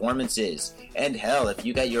 weekly performances. And hell, if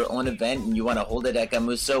you got your own event and you want to hold it at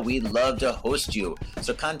Gamuso, we'd love to host you.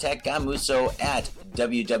 So contact Gamuso at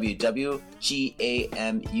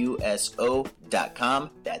www.gamuso.com.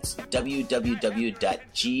 That's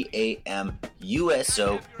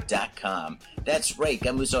www.gamuso.com. That's right,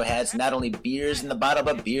 Gamuso has not only beers in the bottle,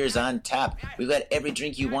 but beers on tap. We've got every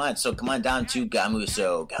drink you want, so come on down to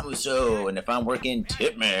Gamuso. Gamuso, and if I'm working,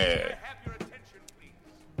 tip me.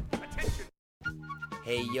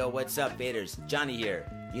 Hey, yo, what's up, Vaders? Johnny here.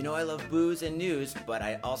 You know I love booze and news, but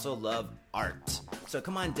I also love art. So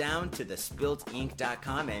come on down to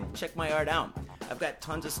thespiltink.com and check my art out. I've got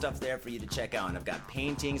tons of stuff there for you to check out. And I've got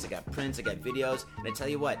paintings, I got prints, I got videos. And I tell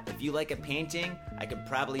you what, if you like a painting, I could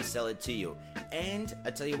probably sell it to you. And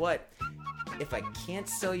I tell you what, if I can't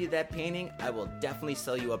sell you that painting, I will definitely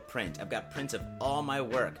sell you a print. I've got prints of all my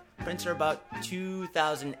work. Prints are about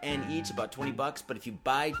 2,000 yen each, about $20, but if you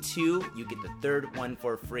buy two, you get the third one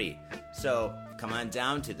for free. So come on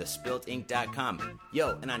down to thespiltink.com.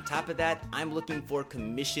 Yo, and on top of that, I'm looking for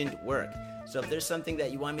commissioned work. So if there's something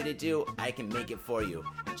that you want me to do, I can make it for you.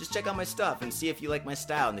 Just check out my stuff and see if you like my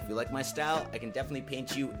style. And if you like my style, I can definitely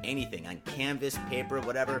paint you anything on canvas, paper,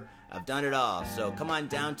 whatever. I've done it all. So come on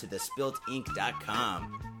down to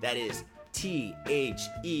thespiltink.com. That is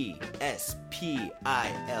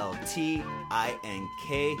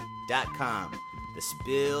THESPILTINK.com.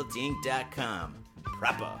 Thespiltink.com.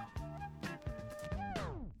 Proper.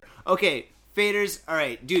 Okay, Faders. All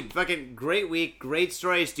right, dude. Fucking great week, great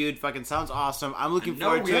stories, dude. Fucking sounds awesome. I'm looking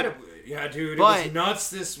forward to it. Yeah, dude. But it was nuts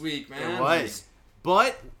this week, man. It was.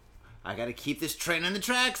 But I gotta keep this train on the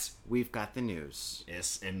tracks. We've got the news.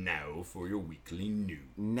 Yes, and now for your weekly news.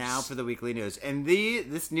 Now for the weekly news. And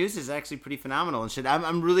this news is actually pretty phenomenal and shit.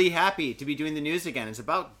 I'm really happy to be doing the news again. It's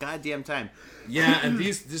about goddamn time. Yeah, and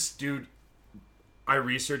this dude, I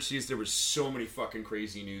researched these. There were so many fucking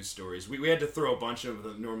crazy news stories. We had to throw a bunch of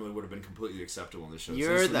them that normally would have been completely acceptable in the show.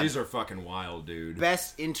 These are fucking wild, dude.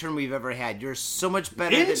 Best intern we've ever had. You're so much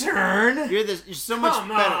better. Intern? You're so much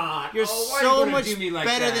better. You're so much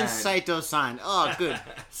better than Saito-san. Oh, good.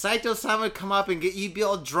 Saito-san would come up and you'd be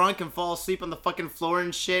all drunk and fall asleep on the fucking floor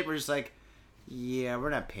and shit. We're just like, yeah,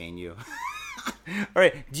 we're not paying you. All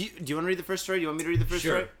right. Do you want to read the first story? Do you want me to read the first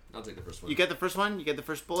story? Sure. I'll take the first one. You got the first one? You got the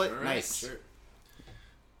first bullet? All right, nice. Sure.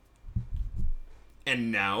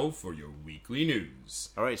 And now for your weekly news.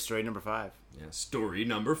 All right, story number 5. Yeah, story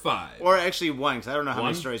number 5. Or actually 1, because I don't know how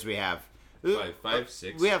many stories we have. 5,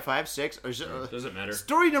 6. We have 5, 6. Or doesn't matter.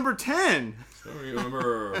 Story number 10. Story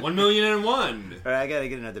number 1,000,001. All right, I gotta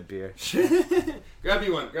get another beer. Grab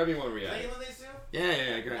me one where we at.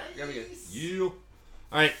 Yeah. Grab me one. Yeah. All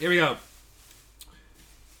right, here we go.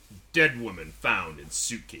 Dead woman found in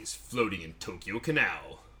suitcase floating in Tokyo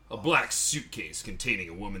Canal. A black suitcase containing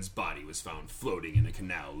a woman's body was found floating in a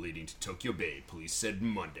canal leading to Tokyo Bay, police said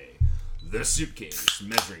Monday. The suitcase,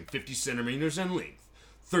 measuring 50 centimeters in length,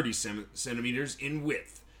 30 centimeters in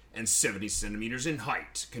width, and 70 centimeters in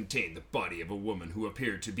height, contained the body of a woman who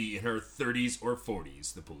appeared to be in her 30s or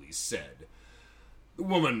 40s, the police said. The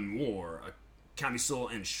woman wore a camisole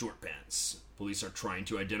and short pants. Police are trying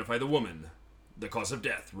to identify the woman. The cause of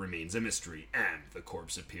death remains a mystery, and the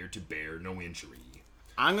corpse appeared to bear no injury.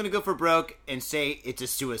 I'm going to go for broke and say it's a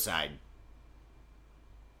suicide.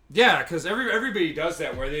 Yeah, because everybody does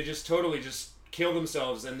that, where they just totally just kill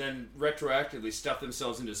themselves and then retroactively stuff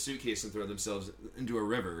themselves into a suitcase and throw themselves into a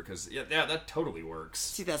river, because yeah, that totally works.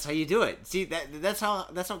 See, that's how you do it. See, that's how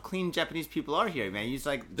clean Japanese people are here, man. He's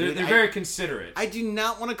like, they're very considerate. I do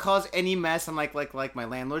not want to cause any mess on like my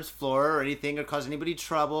landlord's floor or anything, or cause anybody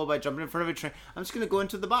trouble by jumping in front of a train. I'm just gonna go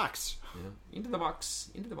into the box. Yeah. Into the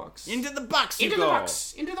box. Into the box. Into the box. Into the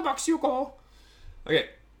box. Into the box you go. Okay.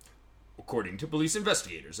 According to police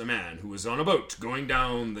investigators, a man who was on a boat going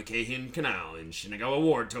down the Keihin Canal in Shinagawa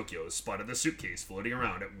Ward, Tokyo, spotted the suitcase floating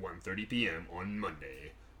around at 1:30 p.m. on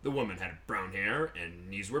Monday. The woman had brown hair and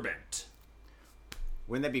knees were bent.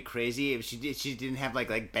 Wouldn't that be crazy if she didn't have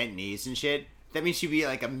like bent knees and shit? That means she'd be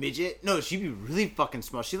like a midget. No, she'd be really fucking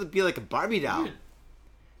small. She'd be like a Barbie doll. Dude,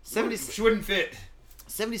 70. She wouldn't fit.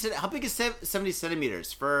 70. How big is 70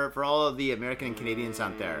 centimeters for all of the American and Canadians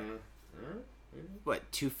out there?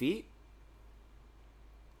 What, 2 feet?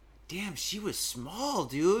 Damn, she was small,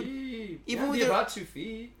 dude. Even with about 2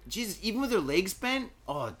 feet. Jesus, even with her legs bent.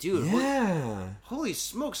 Oh, dude. Yeah. Holy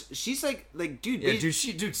smokes, she's like, dude. Yeah,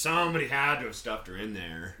 dude. Somebody had to have stuffed her in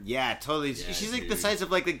there. Yeah, totally. Yeah, she's like the size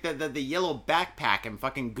of like the yellow backpack and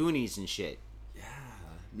fucking Goonies and shit. Yeah.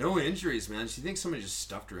 No injuries, man. She thinks somebody just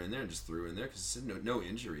stuffed her in there and just threw her in there because it said no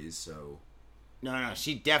injuries. So. No.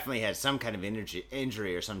 She definitely had some kind of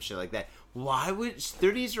injury or some shit like that. Why would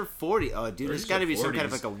 30s or 40? Oh, dude, there's got to be some kind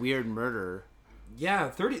of like a weird murder. Yeah,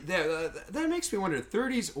 30. That makes me wonder.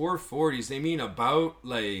 30s or 40s? They mean about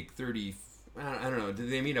like 30. I don't know. Did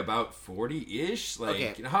they mean about 40-ish? Like,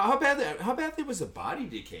 okay. You know, how badly was the body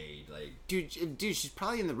decayed? Like, dude, she's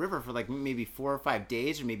probably in the river for like maybe 4 or 5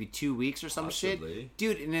 days or maybe 2 weeks or some possibly. Shit,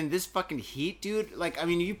 dude. And in this fucking heat, dude. Like, I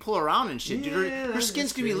mean, you pull around and shit, dude. Her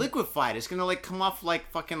skin's gonna be liquefied. It's gonna like come off like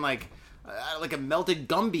fucking like a melted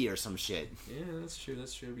Gumby or some shit. Yeah, that's true.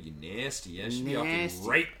 It'd be nasty. Yeah, she'd be off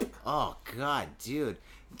rape. Oh god, dude.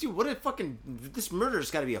 Dude, what a fucking... This murder's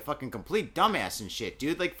got to be a fucking complete dumbass and shit,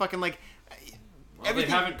 dude. Like, fucking, like... Well, they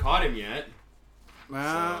haven't caught him yet.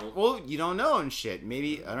 So. Well, you don't know and shit.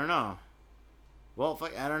 Maybe, I don't know. Well,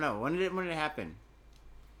 fuck, I don't know. When did it happen?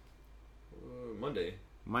 Monday.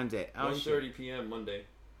 Oh, 1:30 p.m. Monday.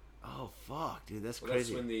 Oh, fuck, dude. That's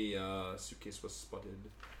crazy. That's when the suitcase was spotted.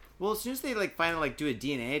 Well, as soon as they like finally like do a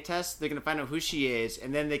DNA test, they're gonna find out who she is,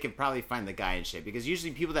 and then they can probably find the guy and shit. Because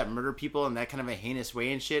usually people that murder people in that kind of a heinous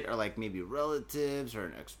way and shit are like maybe relatives or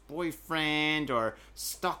an ex-boyfriend or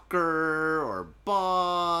stalker or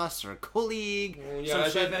boss or colleague. Yeah, I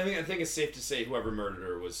think it's safe to say whoever murdered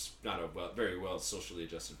her was not a very well socially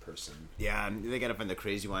adjusted person. Yeah, they gotta find the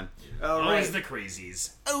crazy one. Yeah. Always the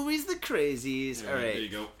crazies. Always the crazies. All right, there you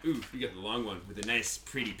go. Ooh, you got the long one with the nice,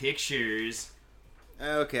 pretty pictures.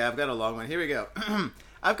 Okay, I've got a long one. Here we go.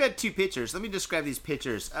 I've got 2 pictures. Let me describe these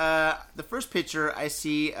pictures. The first picture I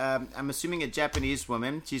see, I'm assuming a Japanese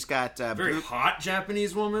woman. She's got... very hot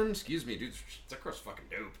Japanese woman? Excuse me, dude. That girl's fucking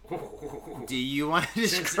dope. Do you want to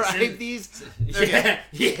describe these? Okay.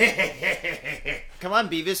 Yeah. Come on,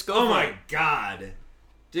 Beavis, go for it. Oh my god.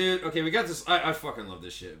 Dude, okay, we got this... I fucking love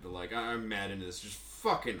this shit, but, like, I'm mad into this. Just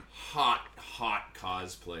fucking hot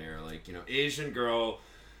cosplayer. Like, you know, Asian girl...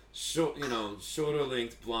 shoulder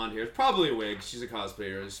length blonde hair. It's probably a wig. She's a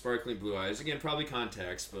cosplayer. Sparkling blue eyes. Again, probably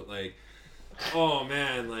contacts. But like, oh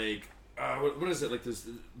man, like, what is it? Like this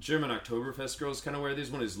German Oktoberfest girls kind of wear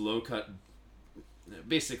these. One is low cut,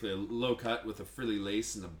 basically a low cut with a frilly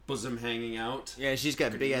lace and the bosom hanging out. Yeah, she's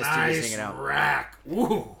got big ass titties hanging out. Rack.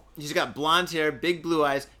 Woo. She's got blonde hair, big blue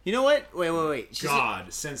eyes. You know what? Wait.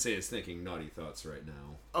 Sensei is thinking naughty thoughts right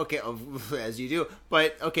now. Okay, as you do.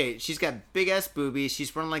 But, okay, she's got big-ass boobies.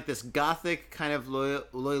 She's wearing, like, this gothic kind of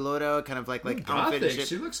loiloda, kind of like outfit and shit.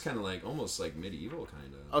 She looks kind of like, almost like medieval,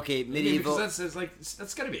 kind of. Okay, medieval. Because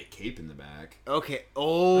that's got to be a cape in the back. Okay,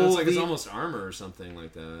 oh. It's almost armor or something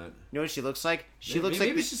like that. You know what she looks like?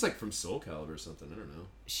 Maybe she's like from Soul Calibur or something, I don't know.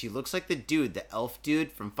 She looks like the elf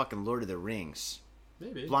dude from fucking Lord of the Rings.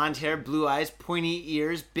 Maybe. Blonde hair, blue eyes, pointy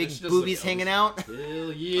ears, big boobies hanging out.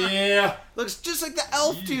 Hell yeah. Looks just like the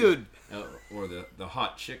elf dude. Or the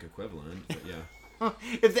hot chick equivalent, but yeah.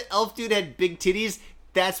 If the elf dude had big titties,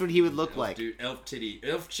 that's what he would look like. Dude, elf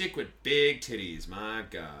chick with big titties, my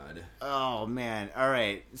god. Oh man,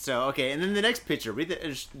 alright. So, okay, and then the next picture.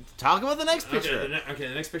 Talk about the next picture. The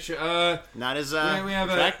next picture. Not as we have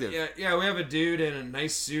attractive. We have a dude in a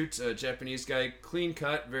nice suit, a Japanese guy, clean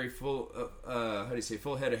cut, very full,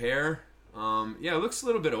 full head of hair. Looks a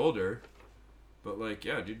little bit older. But, like,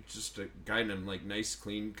 yeah, dude, just a guy in a, like, nice,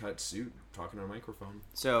 clean-cut suit talking on a microphone.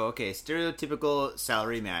 So, okay, stereotypical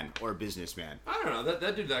salaryman or businessman. I don't know.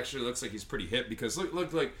 That dude actually looks like he's pretty hip because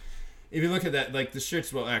look like... if you look at that, like the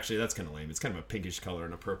shirts, well, actually, that's kind of lame. It's kind of a pinkish color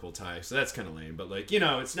and a purple tie, so that's kind of lame. But like, you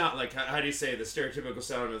know, it's not like how do you say the stereotypical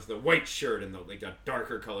sound of the white shirt and the like a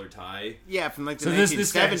darker color tie. Yeah, from like the so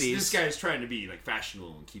 1970s. This guy's trying to be like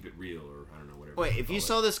fashionable and keep it real, or I don't know, whatever. Wait, if you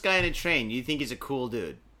saw this guy in a train, you think he's a cool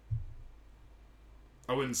dude?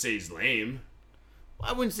 I wouldn't say he's lame. Well,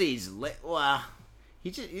 I wouldn't say he's well.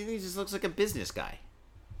 He just looks like a business guy.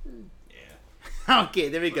 Yeah. Okay,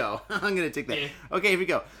 there we go. I'm gonna take that. Yeah. Okay, here we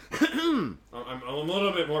go. I'm a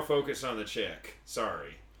little bit more focused on the chick.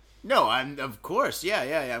 Sorry. No, I'm of course.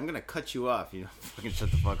 Yeah. I'm gonna cut you off. You know, fucking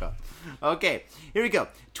shut the fuck up. Okay, here we go.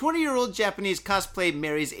 20-year-old Japanese cosplay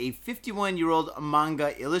marries a 51-year-old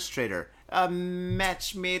manga illustrator. A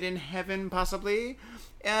match made in heaven, possibly.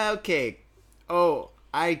 Okay. Oh,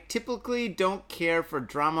 I typically don't care for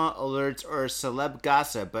drama alerts or celeb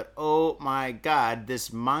gossip, but oh my god,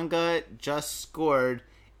 this manga just scored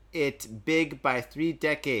it big by 3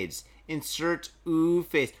 decades. Insert ooh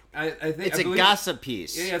face. I think it's a gossip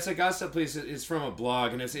piece. Yeah, it's a gossip piece. It's from a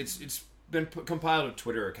blog, and it's been compiled with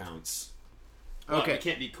Twitter accounts. Well, Okay. you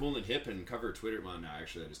can't be cool and hip and cover Twitter. Well, no,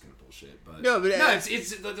 actually, that is kind of bullshit. But No, but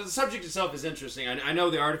it's the subject itself is interesting. I know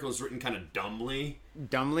the article is written kind of dumbly.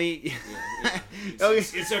 Dumbly. It's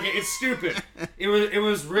okay. It's stupid. It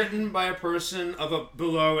was written by a person of a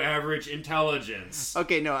below average intelligence.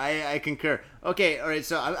 Okay, no, I concur. Okay, all right.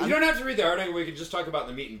 So You don't have to read the article. We can just talk about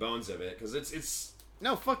the meat and bones of it because it's.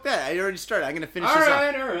 no, fuck that. I already started. I'm gonna finish All this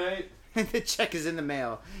right, up. all right. The check is in the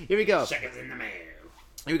mail. Here we go. Check is in the mail.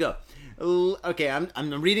 Here we go. Okay,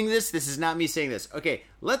 I'm reading this. This is not me saying this. Okay,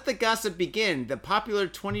 let the gossip begin. The popular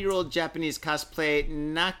 20-year-old Japanese cosplay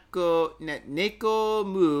Nekomu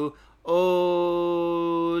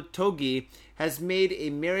Otogi has made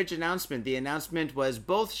a marriage announcement. The announcement was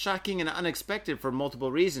both shocking and unexpected for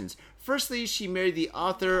multiple reasons. Firstly, she married the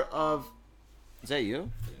author of... Is that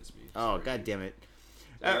you? That's me. Oh, god damn it.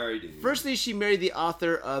 Sorry, dude. Firstly, she married the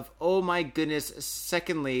author of Oh My Goodness.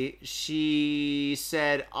 Secondly, she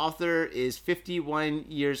said author is 51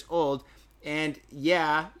 years old, and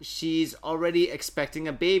yeah, she's already expecting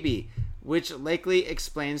a baby, which likely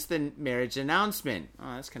explains the marriage announcement.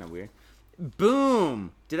 Oh, that's kind of weird.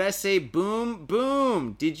 Boom! Did I say boom?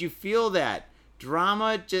 Boom! Did you feel that?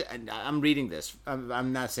 Drama I'm reading this.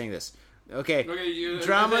 I'm not saying this. Okay,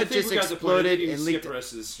 drama just exploded and leaked. Skip the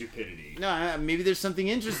rest of the stupidity. No, maybe there's something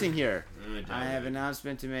interesting here. I have an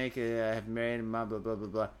announcement to make. I have married blah blah blah blah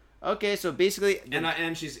blah. Okay, so basically,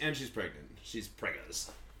 and she's pregnant. She's preggers.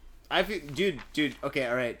 I feel, dude. Okay,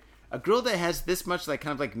 all right. A girl that has this much like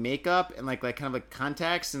kind of like makeup and like kind of like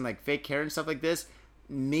contacts and like fake hair and stuff like this,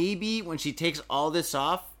 maybe when she takes all this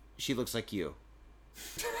off, she looks like you.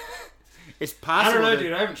 It's possible. I don't know,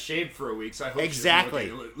 dude. I haven't shaved for a week, so I hope exactly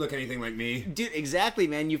she doesn't look anything like me. Dude, exactly,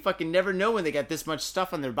 man. You fucking never know when they got this much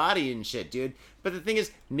stuff on their body and shit, dude. But the thing is,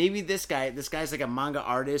 maybe this guy's like a manga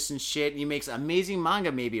artist and shit, and he makes amazing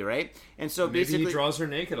manga, maybe, right? And so Maybe basically, he draws her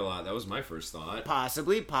naked a lot. That was my first thought.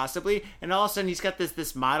 Possibly. And all of a sudden, he's got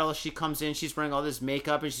this model. She comes in, she's wearing all this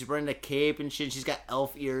makeup, and she's wearing a cape and shit. She's got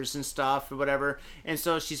elf ears and stuff or whatever. And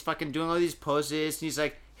so she's fucking doing all these poses, and he's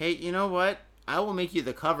like, hey, you know what? I will make you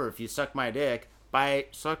the cover if you suck my dick. By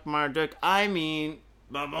suck my dick, I mean,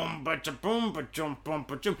 and then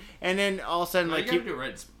all of a sudden, No, like, you gotta do it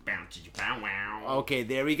right. It's bow wow. okay,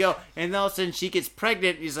 there we go. And all of a sudden, she gets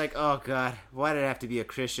pregnant. And he's like, "Oh God, why did I have to be a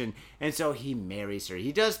Christian?" And so he marries her.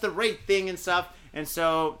 He does the right thing and stuff. And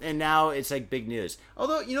now it's like big news.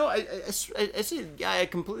 Although, you know, I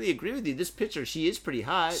completely agree with you. This picture, she is pretty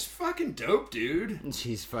hot. She's fucking dope, dude.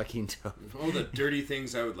 She's fucking dope. All the dirty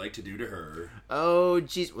things I would like to do to her. Oh,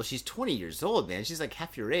 jeez. Well, she's 20 years old, man. She's like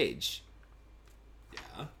half your age.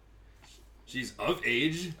 Yeah. She's of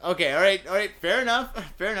age. Okay, all right. Fair enough.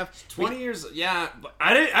 20 years. Yeah.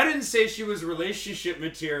 I didn't say she was relationship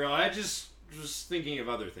material. I just was thinking of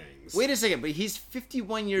other things. Wait a second, but he's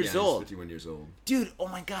 51 years old. He's 51 years old. Dude, oh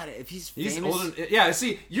my God, if he's famous... He's old. Yeah,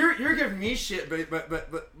 see, you're giving me shit, but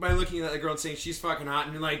by looking at the girl and saying she's fucking hot,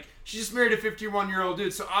 and you're like, she just married a 51-year-old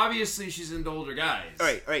dude, so obviously she's into older guys. All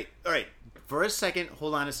right. For a second,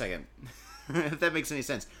 hold on a second. If that makes any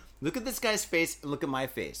sense. Look at this guy's face and look at my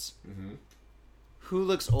face. Mm-hmm. Who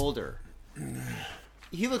looks older?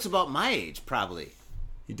 He looks about my age, probably.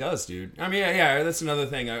 He does, dude. I mean, yeah, that's another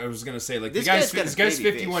thing I was gonna say. Like, this guy's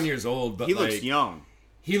 51 years old, but he looks young.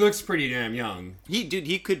 He looks pretty damn young.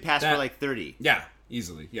 He could pass for like 30. Yeah,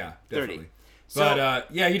 easily. Yeah, definitely. 30.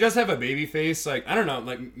 But yeah, he does have a baby face. Like, I don't know,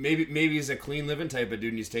 like maybe he's a clean living type of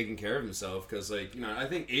dude and he's taking care of himself. Because, like, you know, I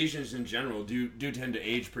think Asians in general do tend to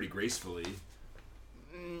age pretty gracefully.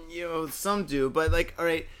 You know, some do, but like, all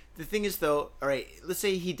right. The thing is, though, all right, let's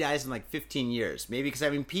say he dies in like 15 years. Maybe because, I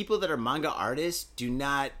mean, people that are manga artists do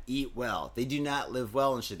not eat well. They do not live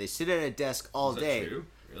well and shit. They sit at a desk all day. Is that true?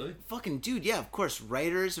 Really? Fucking dude, yeah, of course.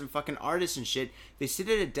 Writers and fucking artists and shit, they sit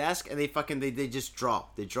at a desk and they just draw.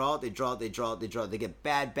 They draw. They get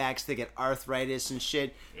bad backs. They get arthritis and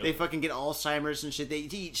shit. Yep. They fucking get Alzheimer's and shit. They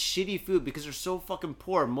eat shitty food because they're so fucking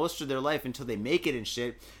poor most of their life until they make it and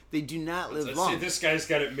shit. They do not live long. This guy's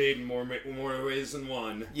got it made in more ways than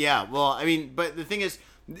one. Yeah, well, I mean, but the thing is,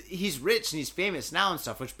 he's rich and he's famous now and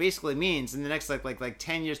stuff, which basically means in the next like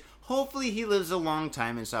 10 years, hopefully he lives a long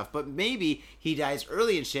time and stuff, but maybe he dies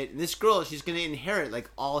early and shit, and this girl, she's gonna inherit like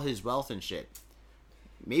all his wealth and shit.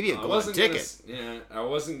 Maybe a golden ticket. I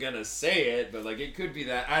wasn't gonna say it, but like it could be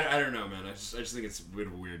that. I don't know, man. I just think it's a bit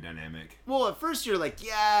of a weird dynamic. Well, at first you're like,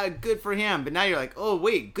 yeah, good for him, but now you're like, oh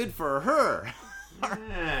wait, good for her.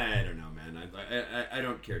 I don't know, man. I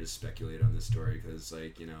don't care to speculate on this story because,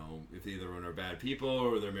 like, you know, if either one are bad people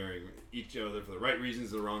or they're marrying each other for the right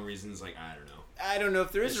reasons or the wrong reasons, like, I don't know. I don't know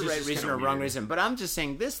if there is a right reason or wrong reason, but I'm just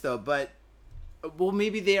saying this though. But well,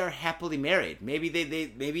 maybe they are happily married. Maybe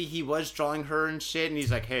maybe he was drawing her and shit, and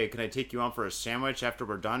he's like, "Hey, can I take you on for a sandwich after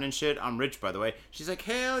we're done and shit? I'm rich, by the way." She's like,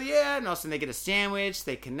 "Hell yeah!" And all of a sudden they get a sandwich.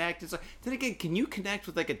 They connect. It's like, then again, can you connect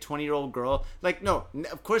with like a 20-year-old girl? Like, no,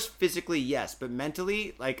 of course, physically yes, but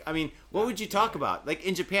mentally, like, I mean, what would you talk about? Like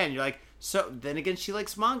in Japan, you're like, so then again, she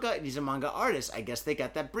likes manga, and he's a manga artist. I guess they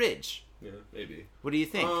got that bridge. Yeah, maybe. What do you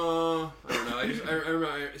think? I don't know.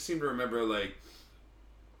 I seem to remember like.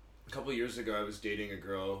 A couple of years ago, I was dating a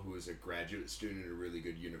girl who was a graduate student at a really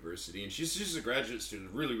good university, and she's a graduate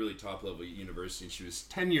student, really, really top level university, and she was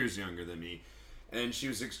 10 years younger than me, and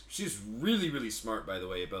she's really, really smart, by the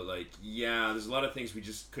way, about like, yeah, there's a lot of things we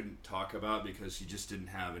just couldn't talk about because she just didn't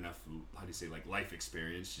have enough, how do you say, like life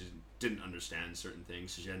experience. She didn't understand certain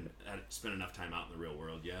things. She hadn't spent enough time out in the real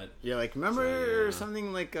world yet. Yeah, like, remember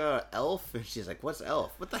something like Elf? And she's like, what's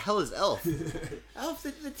Elf? What the hell is Elf? Elf,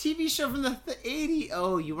 the TV show from the 80s.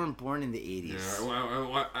 Oh, you weren't born in the 80s. Yeah,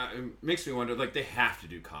 well, it makes me wonder, like, they have to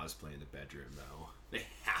do cosplay in the bedroom, though. They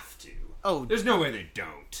have to. Oh. There's no way they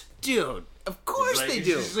don't. Dude, of course they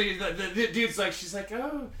do. The dude's like, she's like,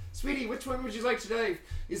 oh, sweetie, which one would you like today?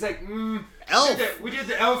 He's like, Elf. We did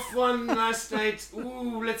the Elf one last night.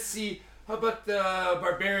 Ooh, let's see. How about the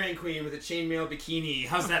Barbarian Queen with a chainmail bikini?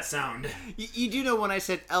 How's that sound? You do know when I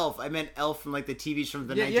said Elf, I meant Elf from like the TVs from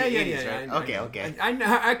the 1980s, right? Okay.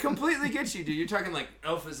 I completely get you, dude. You're talking like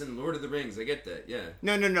Elf is in Lord of the Rings. I get that, yeah.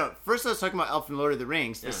 No. First I was talking about Elf in Lord of the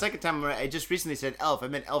Rings. The second time I just recently said Elf, I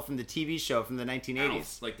meant Elf from the TV show from the 1980s.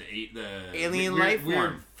 Elf, like the alien life form.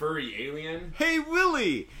 Weird furry alien. Hey,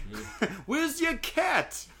 Willie! Where's your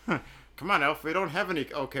cat? Come on, Elf, we don't have any...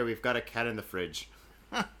 Okay, we've got a cat in the fridge.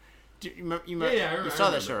 You saw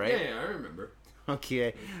that show, right? Yeah, I remember.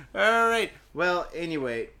 Okay. All right. Well,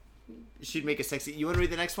 anyway, she'd make a sexy... You want to read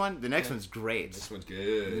the next one? The next one's great. This one's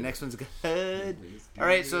good. The next one's good. All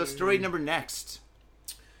right, so story number next.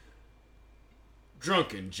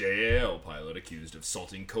 Drunken JAL pilot accused of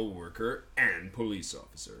assaulting co-worker and police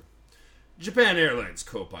officer. Japan Airlines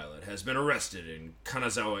co-pilot has been arrested in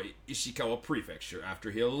Kanazawa, Ishikawa Prefecture after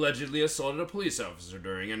he allegedly assaulted a police officer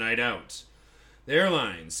during a night out. The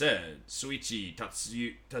airline said Soichi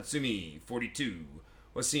Tatsumi, 42,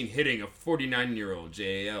 was seen hitting a 49-year-old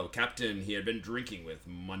JAL captain he had been drinking with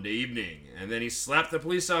Monday evening, and then he slapped the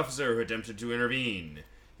police officer who attempted to intervene.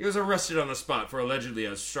 He was arrested on the spot for allegedly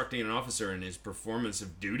obstructing an officer in his performance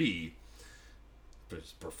of duty.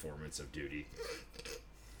 Performance of duty.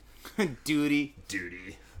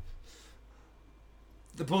 Duty.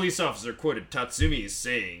 The police officer quoted Tatsumi as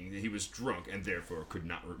saying that he was drunk and therefore could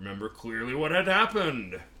not remember clearly what had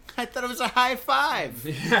happened. I thought it was a high five.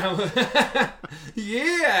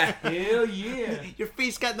 Yeah. Hell yeah. Your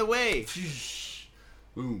face got in the way.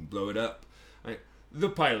 Boom, blow it up. The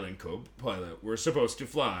pilot and co-pilot were supposed to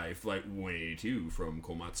fly Flight 182 from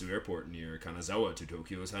Komatsu Airport near Kanazawa to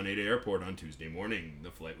Tokyo's Haneda Airport on Tuesday morning.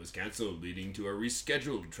 The flight was canceled, leading to a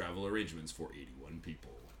rescheduled travel arrangements for 81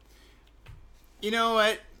 people. You know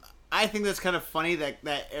what? I think that's kind of funny that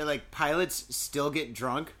like pilots still get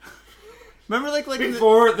drunk. Remember, like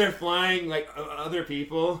before they're flying like other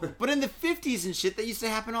people. But in the 50s and shit, that used to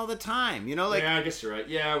happen all the time. You know, like yeah, I guess you're right.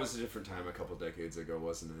 Yeah, it was a different time a couple decades ago,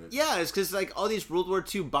 wasn't it? Yeah, it's because like all these World War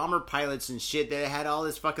II bomber pilots and shit, they had all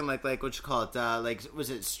this fucking like what you call it? Like was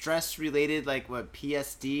it stress related? Like what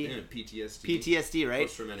PSD? Yeah, PTSD. PTSD, right?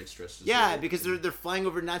 Post-traumatic stress disorder. Yeah, because they're flying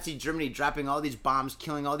over Nazi Germany, dropping all these bombs,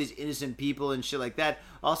 killing all these innocent people and shit like that.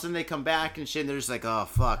 All of a sudden they come back and shit, and they're just like, oh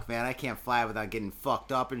fuck, man, I can't fly without getting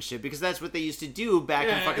fucked up and shit, because that's what they used to do back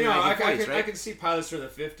in fucking 1940s, right? I can see pilots from the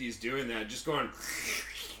 50s doing that, just going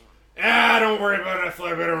don't worry about it. I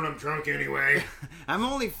fly better when I'm drunk anyway. I'm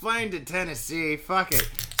only flying to Tennessee. Fuck it.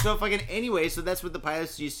 So fucking anyway, so that's what the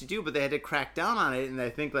pilots used to do, but they had to crack down on it, and I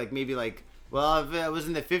think like maybe like, well, if it was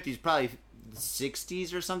in the 50s, probably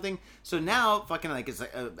 60s or something. So now fucking like it's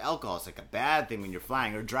like alcohol is like a bad thing when you're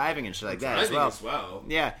flying or driving and shit like that as well.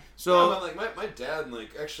 Yeah. So no, but like my dad and like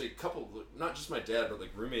actually a couple, not just my dad, but like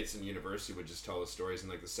roommates in university would just tell us stories in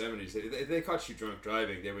like the 70s. They caught you drunk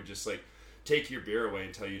driving. They would just like take your beer away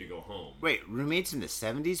and tell you to go home. Wait, roommates in the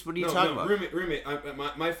 70s? What are you talking about? Roommate.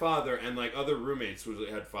 My father and like other roommates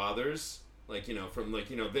had fathers, like, you know, from like,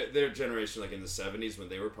 you know, their generation, like in the 70s when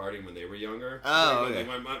they were partying when they were younger. Oh, like,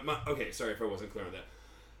 okay. Okay, sorry if I wasn't clear on that.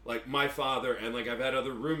 Like my father and like I've had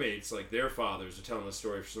other roommates, like their fathers are telling the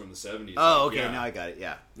story from the 70s. Oh, like, okay, yeah. Now I got it.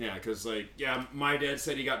 Yeah. Yeah, because like my dad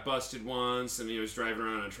said he got busted once, and he was driving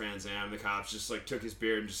around on a Trans Am. The cops just like took his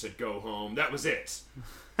beer and just said, "Go home." That was it.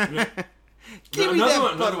 Give me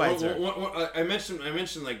that Budweiser. I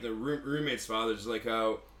mentioned like the roommates' fathers, like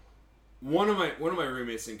how one of my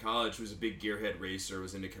roommates in college was a big gearhead racer,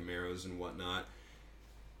 was into Camaros and whatnot.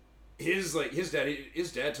 His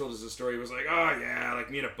dad told us a story. He was like, oh yeah, like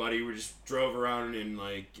me and a buddy, we just drove around in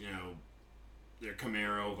like, you know, their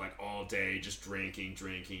Camaro like all day, just drinking.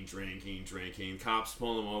 Cops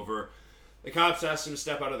pull him over. The cops asked him to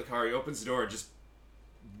step out of the car. He opens the door, just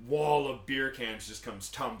wall of beer cans just comes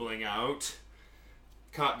tumbling out.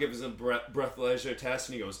 Cop gives him breathalyzer test,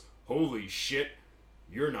 and he goes, "Holy shit,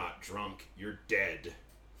 you're not drunk. You're dead.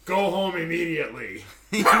 Go home immediately."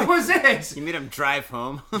 That was it. You made him drive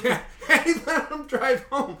home. Yeah, he let him drive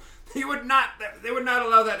home. They would not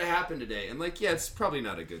allow that to happen today. And like, yeah, it's probably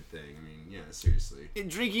not a good thing. I mean, yeah, seriously.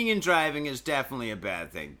 Drinking and driving is definitely a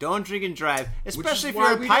bad thing. Don't drink and drive, especially if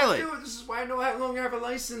you're a pilot. This is why I no longer have a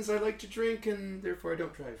license. I like to drink, and therefore I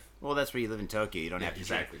don't drive. Well, that's where you live in Tokyo. You don't have to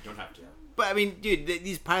drive. Exactly, don't have to. But I mean, dude,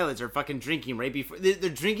 these pilots are fucking drinking right before. They're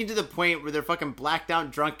drinking to the point where they're fucking blacked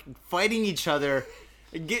out, drunk, fighting each other.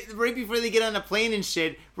 Right before they get on a plane and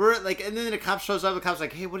shit, we're like, and then the cop shows up. The cop's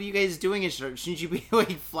like, "Hey, what are you guys doing?" And shouldn't you be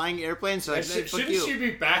like flying airplanes? So like, shouldn't she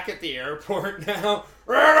be back at the airport now?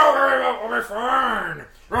 Don't worry about my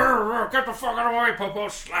phone. Get the fuck out of my way, Popo!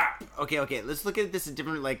 Slap. Okay. Let's look at this in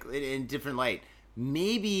different light.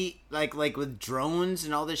 Maybe like with drones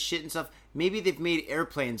and all this shit and stuff. Maybe they've made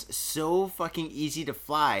airplanes so fucking easy to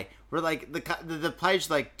fly. Where like the pilot's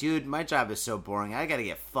like, dude, my job is so boring. I gotta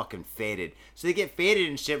get fucking faded. So they get faded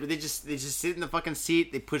and shit. But they just sit in the fucking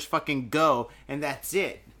seat. They push fucking go, and that's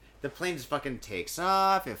it. The plane just fucking takes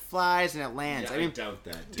off. It flies and it lands. Yeah, I doubt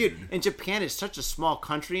that, dude. And Japan is such a small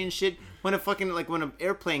country and shit. When when an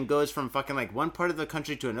airplane goes from fucking like one part of the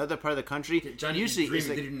country to another part of the country, Johnny, usually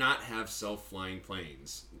they do not have self-flying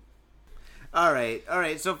planes. All right.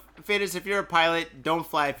 So, faders, if you're a pilot, don't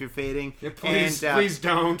fly if you're fading. Yeah, please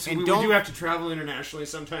don't. And we do have to travel internationally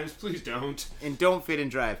sometimes. Please don't. And don't fade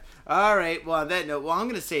and drive. All right. Well, on that note, I'm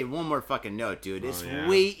going to say one more fucking note, dude. It's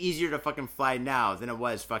way easier to fucking fly now than it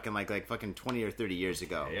was fucking like fucking 20 or 30 years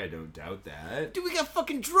ago. Hey, I don't doubt that. Dude, we got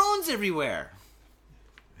fucking drones everywhere.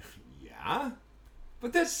 Yeah?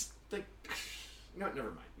 But that's, like... No, never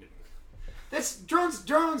mind. That's...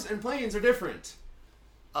 Drones and planes are different.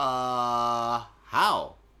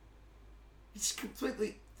 How? It's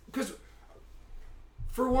completely... Because,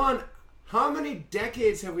 for one, how many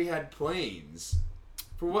decades have we had planes?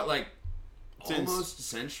 For what, like, almost a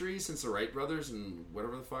century since the Wright brothers and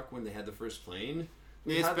whatever the fuck when they had the first plane?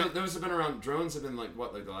 Those have been around... Drones have been, like,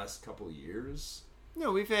 what, like the last couple of years?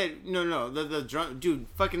 No, we've had... No. The drone... Dude,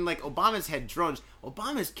 fucking, like, Obama's had drones.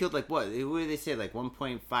 Obama's killed, like, what did they say? Like,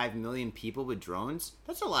 1.5 million people with drones?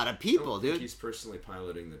 That's a lot of people, dude. He's personally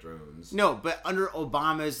piloting the drones. No, but under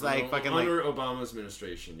Obama's, Under Obama's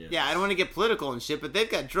administration, yes. Yeah, I don't want to get political and shit, but they've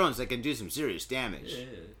got drones that can do some serious damage. Yeah.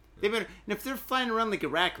 They've been... And if they're flying around like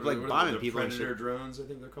Iraq, like, bombing people and shit... Predator drones, I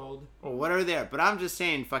think they're called. Or whatever they are. But I'm just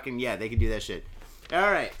saying, fucking, yeah, they can do that shit. All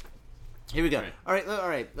right. Here we go. All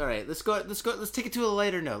right. Let's go. Let's take it to a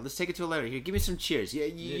lighter note. Here, give me some cheers.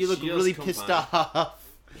 You look really pissed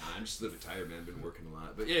off. Nah, I'm just a little bit tired, man. I've been working a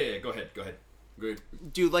lot. But yeah, go ahead. Good.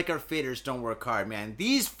 Dude, like our faders don't work hard, man.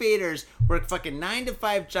 These faders work fucking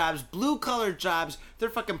 9-to-5 jobs, blue-collar jobs. They're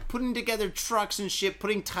fucking putting together trucks and shit,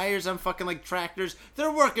 putting tires on fucking like tractors.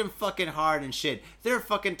 They're working fucking hard and shit. They're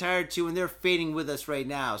fucking tired too, and they're fading with us right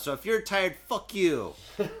now. So if you're tired, fuck you.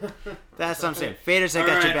 That's what I'm saying. Faders, I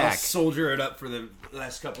got your back. I'll soldier it up for the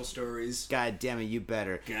last couple stories. God damn it, you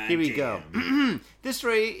better. Here we go. This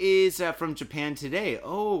story is from Japan Today.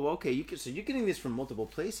 Oh, okay. So you're getting this from multiple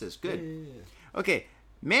places. Good. Yeah. Okay,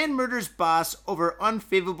 man murders boss over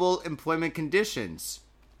unfavorable employment conditions.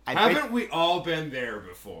 Haven't we all been there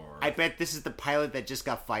before? I bet this is the pilot that just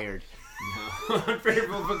got fired.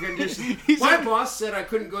 Unfavorable conditions. My boss said I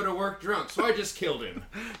couldn't go to work drunk, so I just killed him.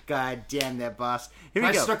 God damn that boss. Here we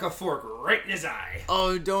I go. stuck a fork right in his eye.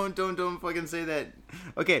 Oh, don't fucking say that.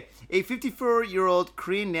 Okay, a 54-year-old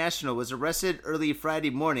Korean national was arrested early Friday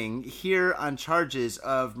morning here on charges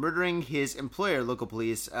of murdering his employer, local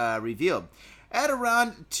police revealed. At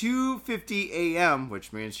around 2:50 a.m.,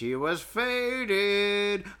 which means he was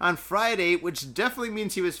faded, on Friday, which definitely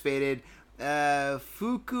means he was faded,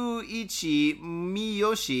 Fukuichi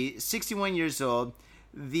Miyoshi, 61 years old,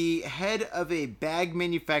 the head of a bag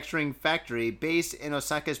manufacturing factory based in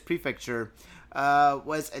Osaka's prefecture,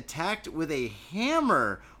 was attacked with a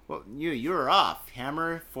hammer. Well, you were off.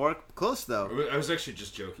 Hammer, fork, close though. I was actually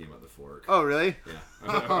just joking about the fork. Oh, really? Yeah,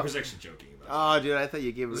 I was actually joking about it. Oh, dude, I thought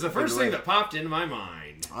you gave it. It was the first thing that popped into my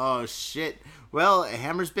mind. Oh, shit. Well, a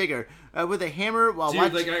hammer's bigger. With a hammer while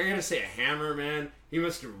watching... Dude, I gotta say, a hammer, man, he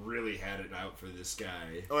must have really had it out for this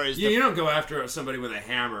guy. Or is you don't go after somebody with a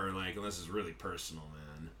hammer, unless it's really personal,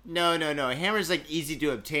 man. No. A hammer's, easy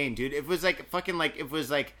to obtain, dude. If it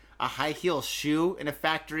was, a high heel shoe in a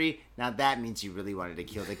factory, now that means you really wanted to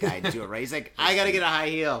kill the guy and do it, right? He's like, I gotta get a high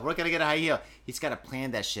heel. We're gonna get a high heel. He's gotta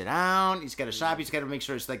plan that shit out. He's gotta shop. He's gotta make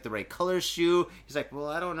sure it's the right color shoe. He's like, well,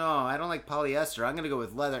 I don't know. I don't like polyester. I'm gonna go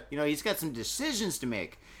with leather. He's got some decisions to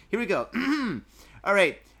make. Here we go. All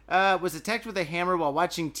right. Was attacked with a hammer while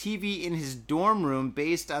watching TV in his dorm room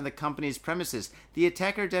based on the company's premises. The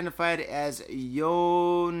attacker, identified as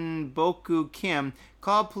Yeonboku Kim,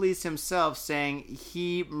 called police himself, saying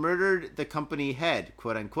he murdered the company head,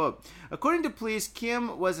 quote unquote. According to police,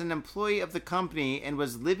 Kim was an employee of the company and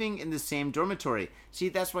was living in the same dormitory. See,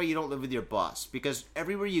 that's why you don't live with your boss, because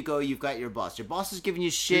everywhere you go, you've got your boss. Your boss is giving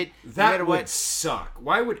you shit. That no matter would what. suck.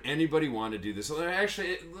 Why would anybody want to do this?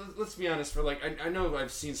 Actually, let's be honest. I know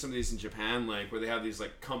I've seen some of these in Japan, where they have these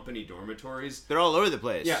company dormitories. They're all over the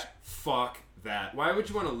place. Yeah, fuck that. Why would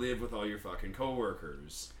you want to live with all your fucking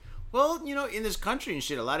coworkers? Well, in this country and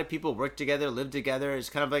shit, a lot of people work together, live together. It's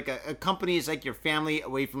kind of like a company is like your family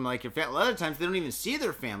away from your family. A lot of times they don't even see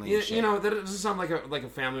their family and shit. That doesn't sound like a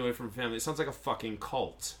family away from a family. It sounds like a fucking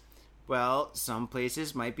cult. Well, some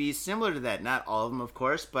places might be similar to that. Not all of them, of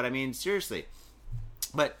course, but I mean, seriously.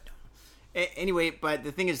 But anyway, but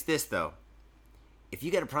the thing is this, though. If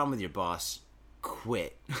you got a problem with your boss,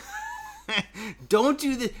 quit. Don't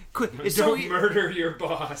do this. Quit. Don't murder your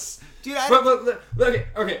boss, dude.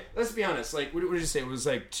 Okay. Let's be honest. What did you say? It was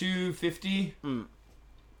 250.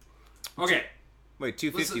 Okay. Wait,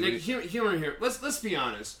 250. Humor here. Let's be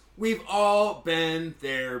honest. We've all been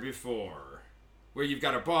there before, where you've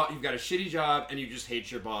got a shitty job and you just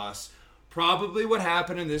hate your boss. Probably what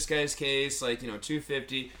happened in this guy's case.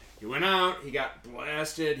 250. He went out, he got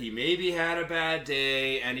blasted, he maybe had a bad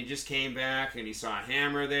day, and he just came back and he saw a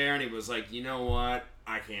hammer there, and he was like, you know what?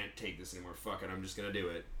 I can't take this anymore. Fuck it, I'm just gonna do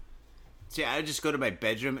it. See, I'd just go to my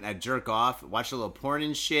bedroom and I'd jerk off, watch a little porn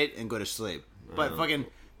and shit, and go to sleep. But fucking...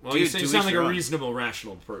 Well, dude, you sound like a reasonable,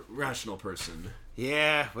 rational person.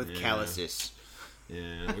 Yeah, with calluses.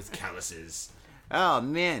 Yeah, with calluses. Oh,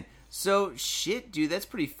 man. So, shit, dude, that's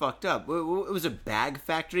pretty fucked up. It was a bag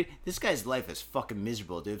factory. This guy's life is fucking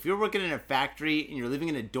miserable, dude. If you're working in a factory and you're living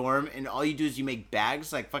in a dorm and all you do is you make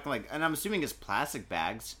bags, and I'm assuming it's plastic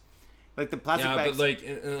bags. The plastic bags. Yeah, but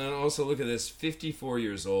and also look at this, 54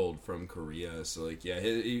 years old from Korea. So,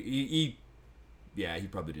 he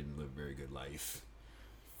probably didn't live a very good life.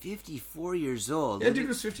 54 years old? Yeah, dude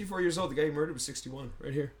was 54 years old. The guy he murdered was 61,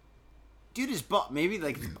 right here. Dude, his boss, maybe,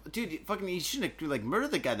 dude, fucking, he shouldn't have,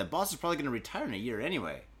 murdered the guy. The boss is probably going to retire in a year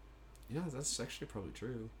anyway. Yeah, that's actually probably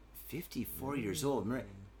true. 54 years old.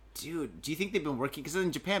 Dude, do you think they've been working? Because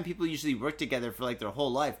in Japan, people usually work together for, their whole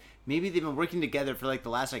life. Maybe they've been working together for, the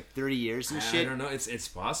last, 30 years and shit. I don't know. It's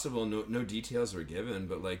possible. No details were given.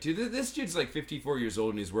 But, dude, this dude's, 54 years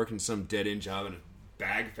old and he's working some dead-end job in a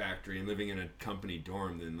bag factory and living in a company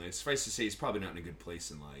dorm. Then, suffice to say, he's probably not in a good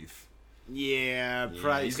place in life. Yeah,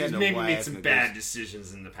 probably. He's maybe made some bad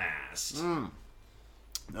decisions in the past.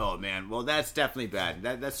 Oh, man. Well, that's definitely bad.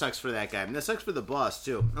 That sucks for that guy. And that sucks for the boss,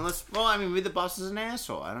 too. Maybe the boss is an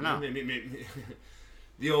asshole. I don't know. Maybe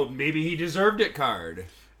the old maybe he deserved it card.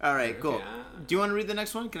 All right, cool. Do you want to read the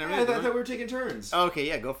next one? Can I read it? I thought we were taking turns. Oh, okay,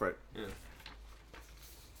 yeah, go for it. Yeah.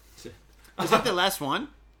 Is that the last one?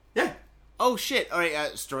 Yeah. Oh, shit. All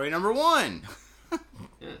right, story number 1.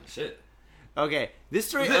 Yeah, shit. Okay, this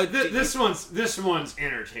story. This one's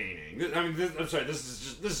entertaining. I'm sorry.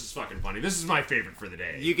 This is fucking funny. This is my favorite for the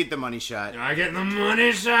day. You get the money shot. I get the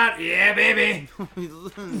money shot. Yeah, baby.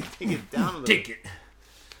 Take it down a little. Take it.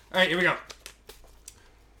 All right, here we go.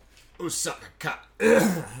 Osaka. I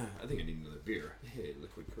think I need another beer. Hey,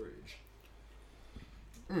 liquid courage.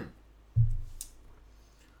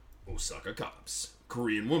 Osaka cops.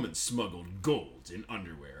 Korean woman smuggled gold in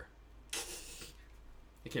underwear.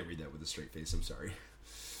 I can't read that with a straight face, I'm sorry.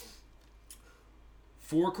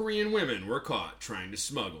 4 Korean women were caught trying to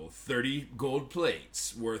smuggle 30 gold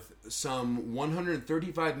plates worth some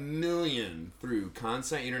 135 million through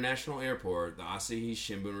Kansai International Airport, the Asahi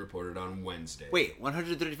Shimbun reported on Wednesday. Wait,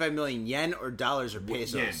 135 million yen or dollars or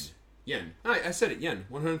pesos? Yen. I said it, yen.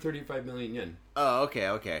 135 million yen. Oh, okay.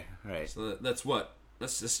 All right. So that's what?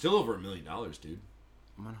 That's still over $1 million, dude.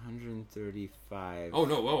 135. Oh,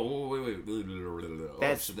 no. Oh, wait.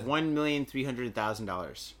 That's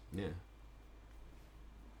 $1,300,000. Yeah.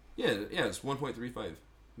 Yeah, it's 1.35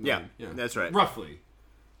 million. Yeah, that's right. Roughly.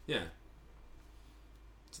 Yeah.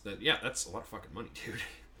 So that's a lot of fucking money, dude.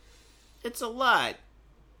 It's a lot.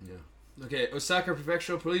 Yeah. Okay, Osaka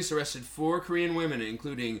Prefectural Police arrested 4 Korean women,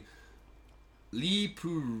 including Lee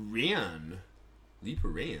Poo-rayan.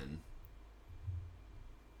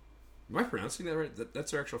 Am I pronouncing that right?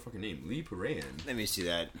 That's her actual fucking name. Lee Poo-rayan. Let me see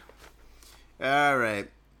that. All right.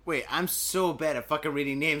 Wait, I'm so bad at fucking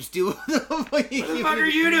reading names, dude. What the fuck are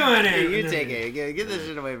you doing here? You take it. Get this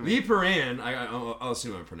shit away from me. Lee Poo-rayan, I'll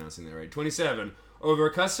assume I'm pronouncing that right, 27, over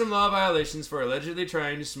custom law violations for allegedly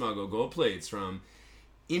trying to smuggle gold plates from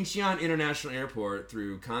Incheon International Airport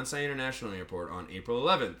through Kansai International Airport on April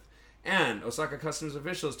 11th. And Osaka Customs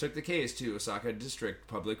officials took the case to Osaka District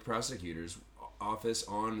Public Prosecutor's Office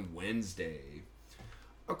on Wednesday.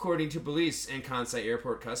 According to police and Kansai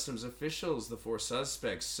Airport Customs officials, the 4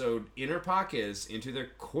 suspects sewed inner pockets into their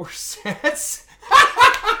corsets.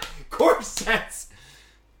 Corsets!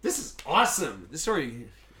 This is awesome. This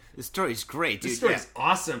story's great, dude. This story's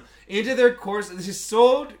awesome. Into their corsets. They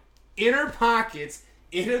sewed inner pockets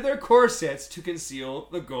into their corsets to conceal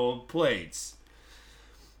the gold plates.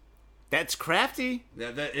 That's crafty.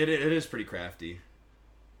 It is pretty crafty.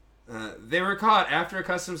 They were caught after a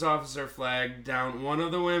customs officer flagged down one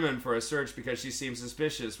of the women for a search because she seemed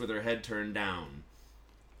suspicious with her head turned down.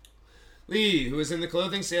 Lee, who was in the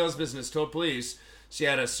clothing sales business, told police she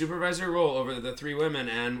had a supervisory role over the 3 women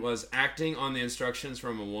and was acting on the instructions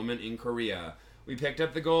from a woman in Korea. We picked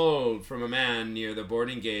up the gold from a man near the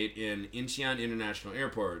boarding gate in Incheon International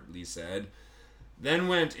Airport, Lee said. Then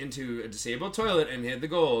went into a disabled toilet and hid the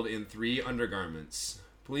gold in 3 undergarments.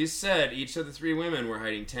 Police said each of the 3 women were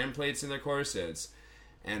hiding 10 plates in their corsets,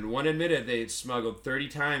 and one admitted they'd smuggled 30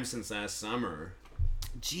 times since last summer.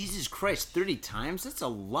 Jesus Christ, 30 times? That's a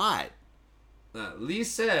lot. Lee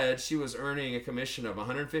said she was earning a commission of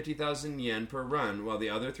 150,000 yen per run, while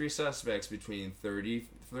the other 3 suspects between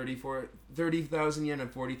 30,000 yen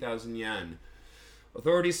and 40,000 yen.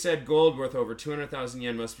 Authorities said gold worth over 200,000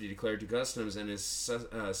 yen must be declared to customs and is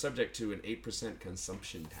subject to an 8%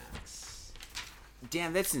 consumption tax.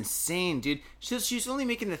 Damn, that's insane, dude. She's only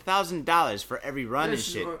making $1,000 for every run and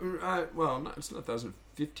shit. It's not $1,000,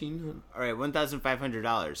 $1,500. All right,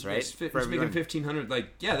 $1,500, right? It's making $1,500. Like,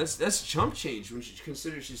 yeah, that's chump change when she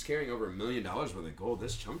considers she's carrying over $1 million worth of gold.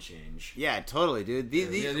 That's chump change. Yeah, totally, dude.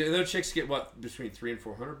 The other chicks get what, between $300 and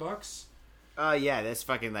 $400? Yeah, that's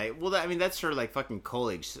fucking like. Well, I mean, that's her like fucking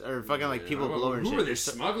colleagues or fucking like people below her. And who shit. are they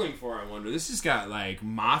smuggling for? I wonder. This has got like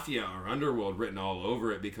mafia or underworld written all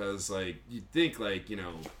over it because like you'd think like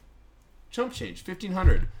chump change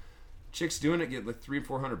 $1,500. Chicks doing it get like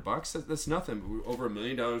 $300-$400. That's nothing. Over $1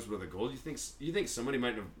 million worth of gold. You think somebody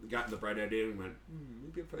might have gotten the bright idea and went,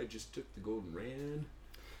 maybe if I just took the gold and ran.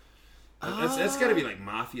 That's got to be like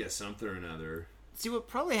mafia something or another. See, what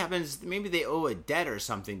probably happens, maybe they owe a debt or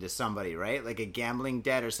something to somebody, right? Like a gambling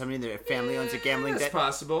debt or somebody in their family owns a gambling debt. That's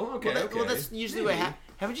possible. Okay, well, that's usually what happens.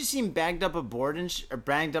 Haven't you seen bagged up abroad and shit?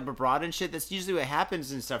 That's usually what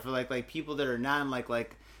happens and stuff for like people that are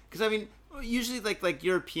like because I mean, usually like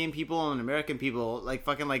European people and American people like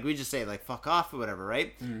fucking like we just say like fuck off or whatever,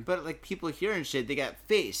 right? But like people here and shit, they got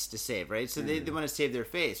face to save, right? So they want to save their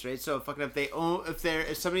face, right? So fucking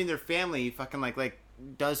if somebody in their family fucking like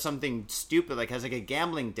does something stupid, like has like a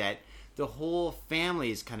gambling debt, the whole family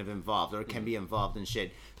is kind of involved or can be involved in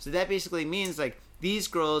shit. So that basically means like these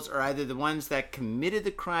girls are either the ones that committed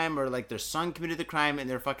the crime or like their son committed the crime and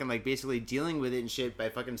they're fucking like basically dealing with it and shit by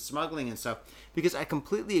fucking smuggling and stuff. Because I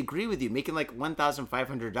completely agree with you, making like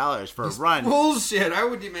 $1,500 for a run. Bullshit! I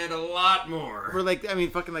would demand a lot more. Or like, I mean,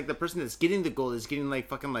 fucking like the person that's getting the gold is getting like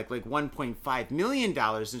fucking like $1.5 million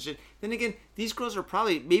and shit. Then again, these girls are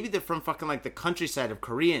maybe they're from fucking like the countryside of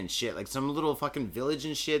Korea and shit, like some little fucking village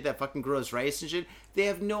and shit that fucking grows rice and shit. They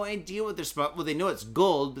have no idea what they're smuggling. Well, they know it's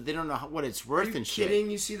gold, but they don't know what it's worth and shit. Are you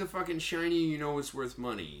kidding? You see the fucking shiny, you know it's worth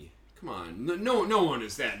money. Come on, no one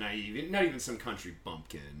is that naive. Not even some country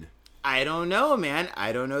bumpkin. I don't know, man.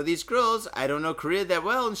 I don't know these girls. I don't know Korea that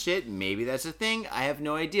well and shit. Maybe that's a thing. I have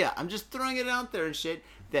no idea. I'm just throwing it out there and shit.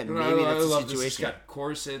 That maybe that's a situation. It's got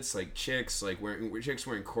corsets, like chicks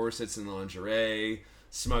wearing corsets and lingerie,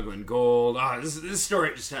 smuggling gold. This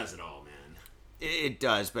story just has it all, man. It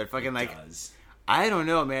does, but fucking does. I don't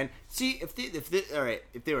know, man. See,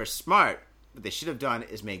 if they were smart, what they should have done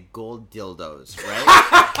is make gold dildos,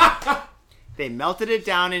 right? They melted it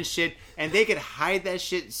down and shit, and they could hide that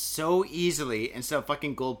shit so easily instead of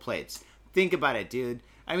fucking gold plates. Think about it, dude.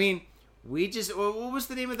 I mean, what was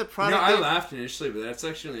the name of the product? I laughed initially, but that's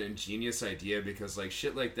actually an ingenious idea because, like,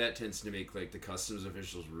 shit like that tends to make, like, the customs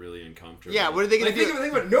officials really uncomfortable. Yeah, what are they going to do?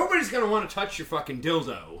 Think about it. Nobody's going to want to touch your fucking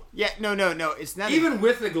dildo. Yeah, no, it's not. Even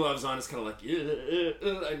with the gloves on, it's kind of like,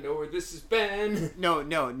 I know where this has been. No.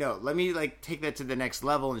 Let me, like, take that to the next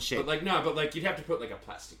level and shit. But, you'd have to put, like, a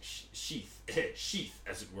plastic sheath,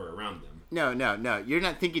 as it were, around them. No. You're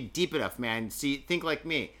not thinking deep enough, man. See, think like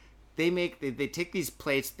me. They take these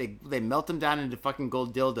plates, they melt them down into fucking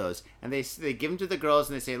gold dildos, and they give them to the girls,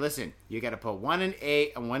 and they say, listen, you got to put one in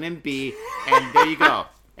A and one in B, and there you go.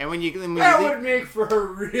 And when that would make for a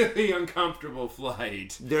really uncomfortable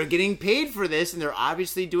flight. They're getting paid for this, and they're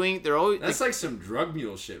obviously doing. That's like some drug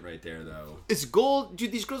mule shit right there, though. It's gold,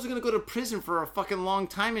 dude. These girls are gonna go to prison for a fucking long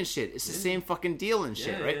time and shit. It's the same fucking deal and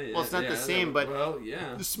shit, right? Yeah, well, it's not the same, but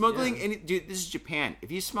the smuggling. Yeah. Dude, this is Japan. If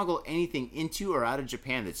you smuggle anything into or out of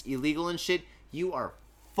Japan that's illegal and shit, you are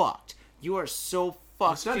fucked. You are so fucked.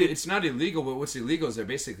 It's not illegal, but what's illegal is they're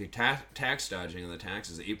basically tax dodging, and the tax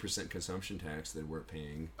is the 8% consumption tax that we're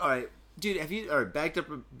paying. All right, dude, have you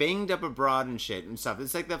banged up abroad and shit and stuff?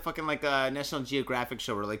 It's like that fucking like National Geographic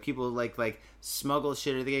show where like people like smuggle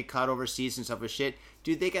shit or they get caught overseas and stuff with shit.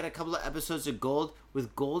 Dude, they got a couple of episodes of gold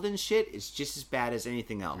with gold and shit. It's just as bad as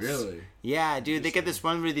anything else. Really? Yeah, dude. They got this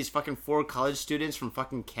one where these fucking 4 college students from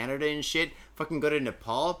fucking Canada and shit fucking go to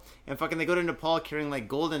Nepal and fucking they go to Nepal carrying like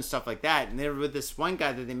gold and stuff like that. And they're with this one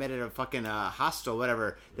guy that they met at a fucking hostel,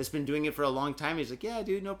 whatever, that's been doing it for a long time. He's like, yeah,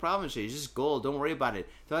 dude, no problem and shit. It's just gold. Don't worry about it.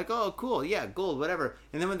 They're like, oh, cool. Yeah, gold, whatever.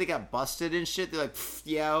 And then when they got busted and shit, they're like,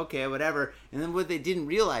 yeah, okay, whatever. And then what they didn't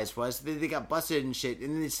realize was they got busted and shit.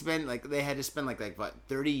 And then they had to spend like what,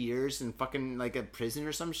 30 years in fucking like a prison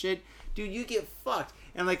or some shit. Dude, you get fucked.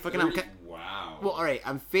 And like fucking, wow. Well, all right,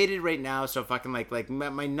 I'm faded right now, so fucking like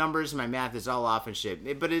my numbers and my math is all off and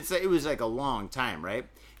shit. But it was like a long time, right?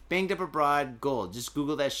 Banged up abroad, gold. Just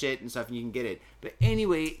Google that shit and stuff, and you can get it. But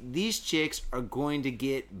anyway, these chicks are going to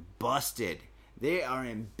get busted. They are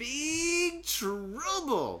in big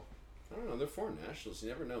trouble. I don't know. They're foreign nationals. You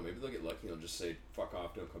never know. Maybe they'll get lucky and they'll just say, fuck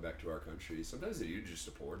off, don't come back to our country. Sometimes they do just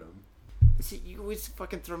deport them. See, you always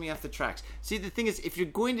fucking throw me off the tracks. See, the thing is,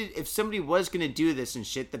 if somebody was gonna do this and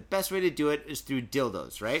shit, the best way to do it is through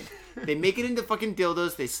dildos, right? They make it into fucking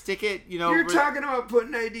dildos. They stick it, You're talking about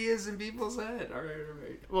putting ideas in people's head. All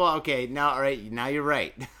right. Well, okay, now you're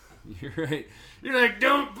right. You're right. You're like,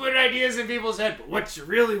 don't put ideas in people's head. But what you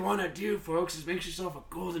really want to do, folks, is make yourself a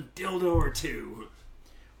golden dildo or two.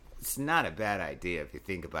 It's not a bad idea if you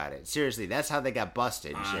think about it. Seriously, that's how they got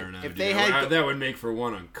busted and shit. I don't know, if dude. they had that would make for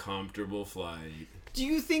one uncomfortable flight. Do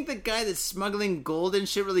you think the guy that's smuggling gold and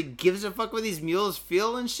shit really gives a fuck what these mules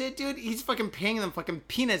feel and shit, dude? He's fucking paying them fucking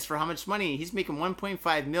peanuts for how much money? He's making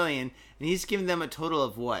 $1.5 million, and he's giving them a total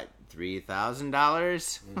of what?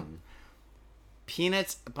 $3,000?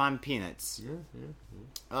 Peanuts upon peanuts. Yeah.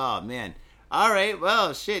 Oh, man. All right,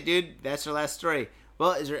 well, shit, dude. That's our last story.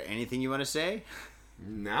 Well, is there anything you want to say?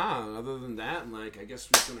 Nah, other than that, I guess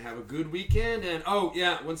we're just going to have a good weekend. And,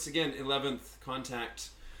 once again, 11th Contact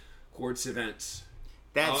Quartz event.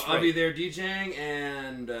 I'll be there DJing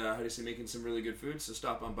and, making some really good food. So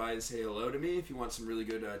stop on by and say hello to me if you want some really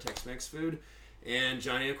good Tex-Mex food. And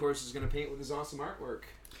Johnny, of course, is going to paint with his awesome artwork.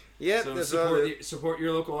 Yep. So support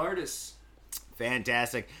your local artists.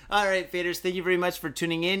 Fantastic. All right, faders, thank you very much for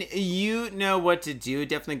tuning in. You know what to do.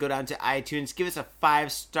 Definitely go down to iTunes. Give us a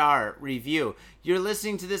 5-star review. You're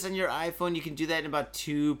listening to this on your iPhone. You can do that in about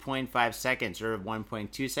 2.5 seconds or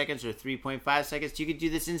 1.2 seconds or 3.5 seconds. You can do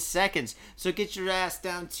this in seconds. So get your ass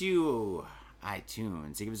down to iTunes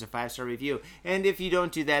and give us a 5-star review. And if you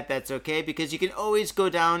don't do that, that's okay, because you can always go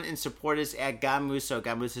down and support us at Gamuso.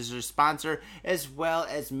 Gamuso is our sponsor, as well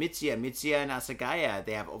as Mitsuya and Asagaya.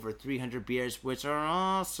 They have over 300 beers, which are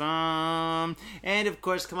awesome. And of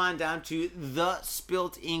course, come on down to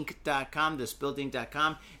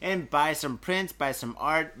thespiltink.com, and buy some prints, buy some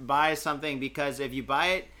art, buy something, because if you buy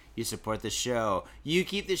it, you support the show. You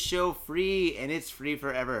keep the show free, and it's free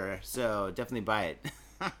forever. So definitely buy it.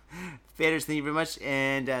 Faders, thank you very much,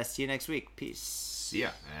 and see you next week. Peace. See ya.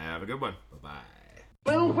 Have a good one. Bye-bye.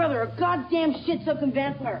 My own brother, a goddamn shit-sucking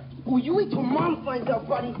vampire. Oh, you wait till Mom finds out,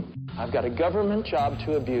 buddy. I've got a government job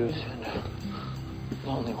to abuse and a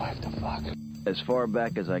lonely wife to fuck. As far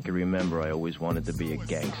back as I can remember, I always wanted to be a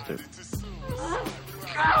gangster.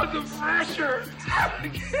 God, the pressure! I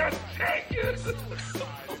can't take it!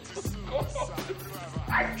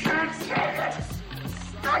 I can't take it!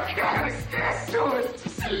 I can't get to it!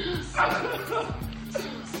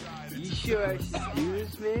 You sure I should do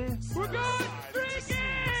this, man? We're going drinking!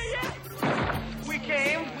 Yeah. We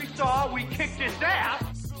came, we saw, we kicked his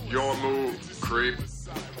ass! Your move, creep.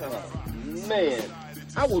 Oh, man.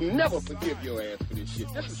 I will never forgive your ass for this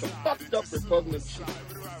shit. This is some fucked up repugnant shit.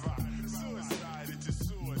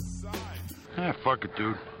 Ah, fuck it,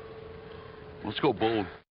 dude. Let's go bold.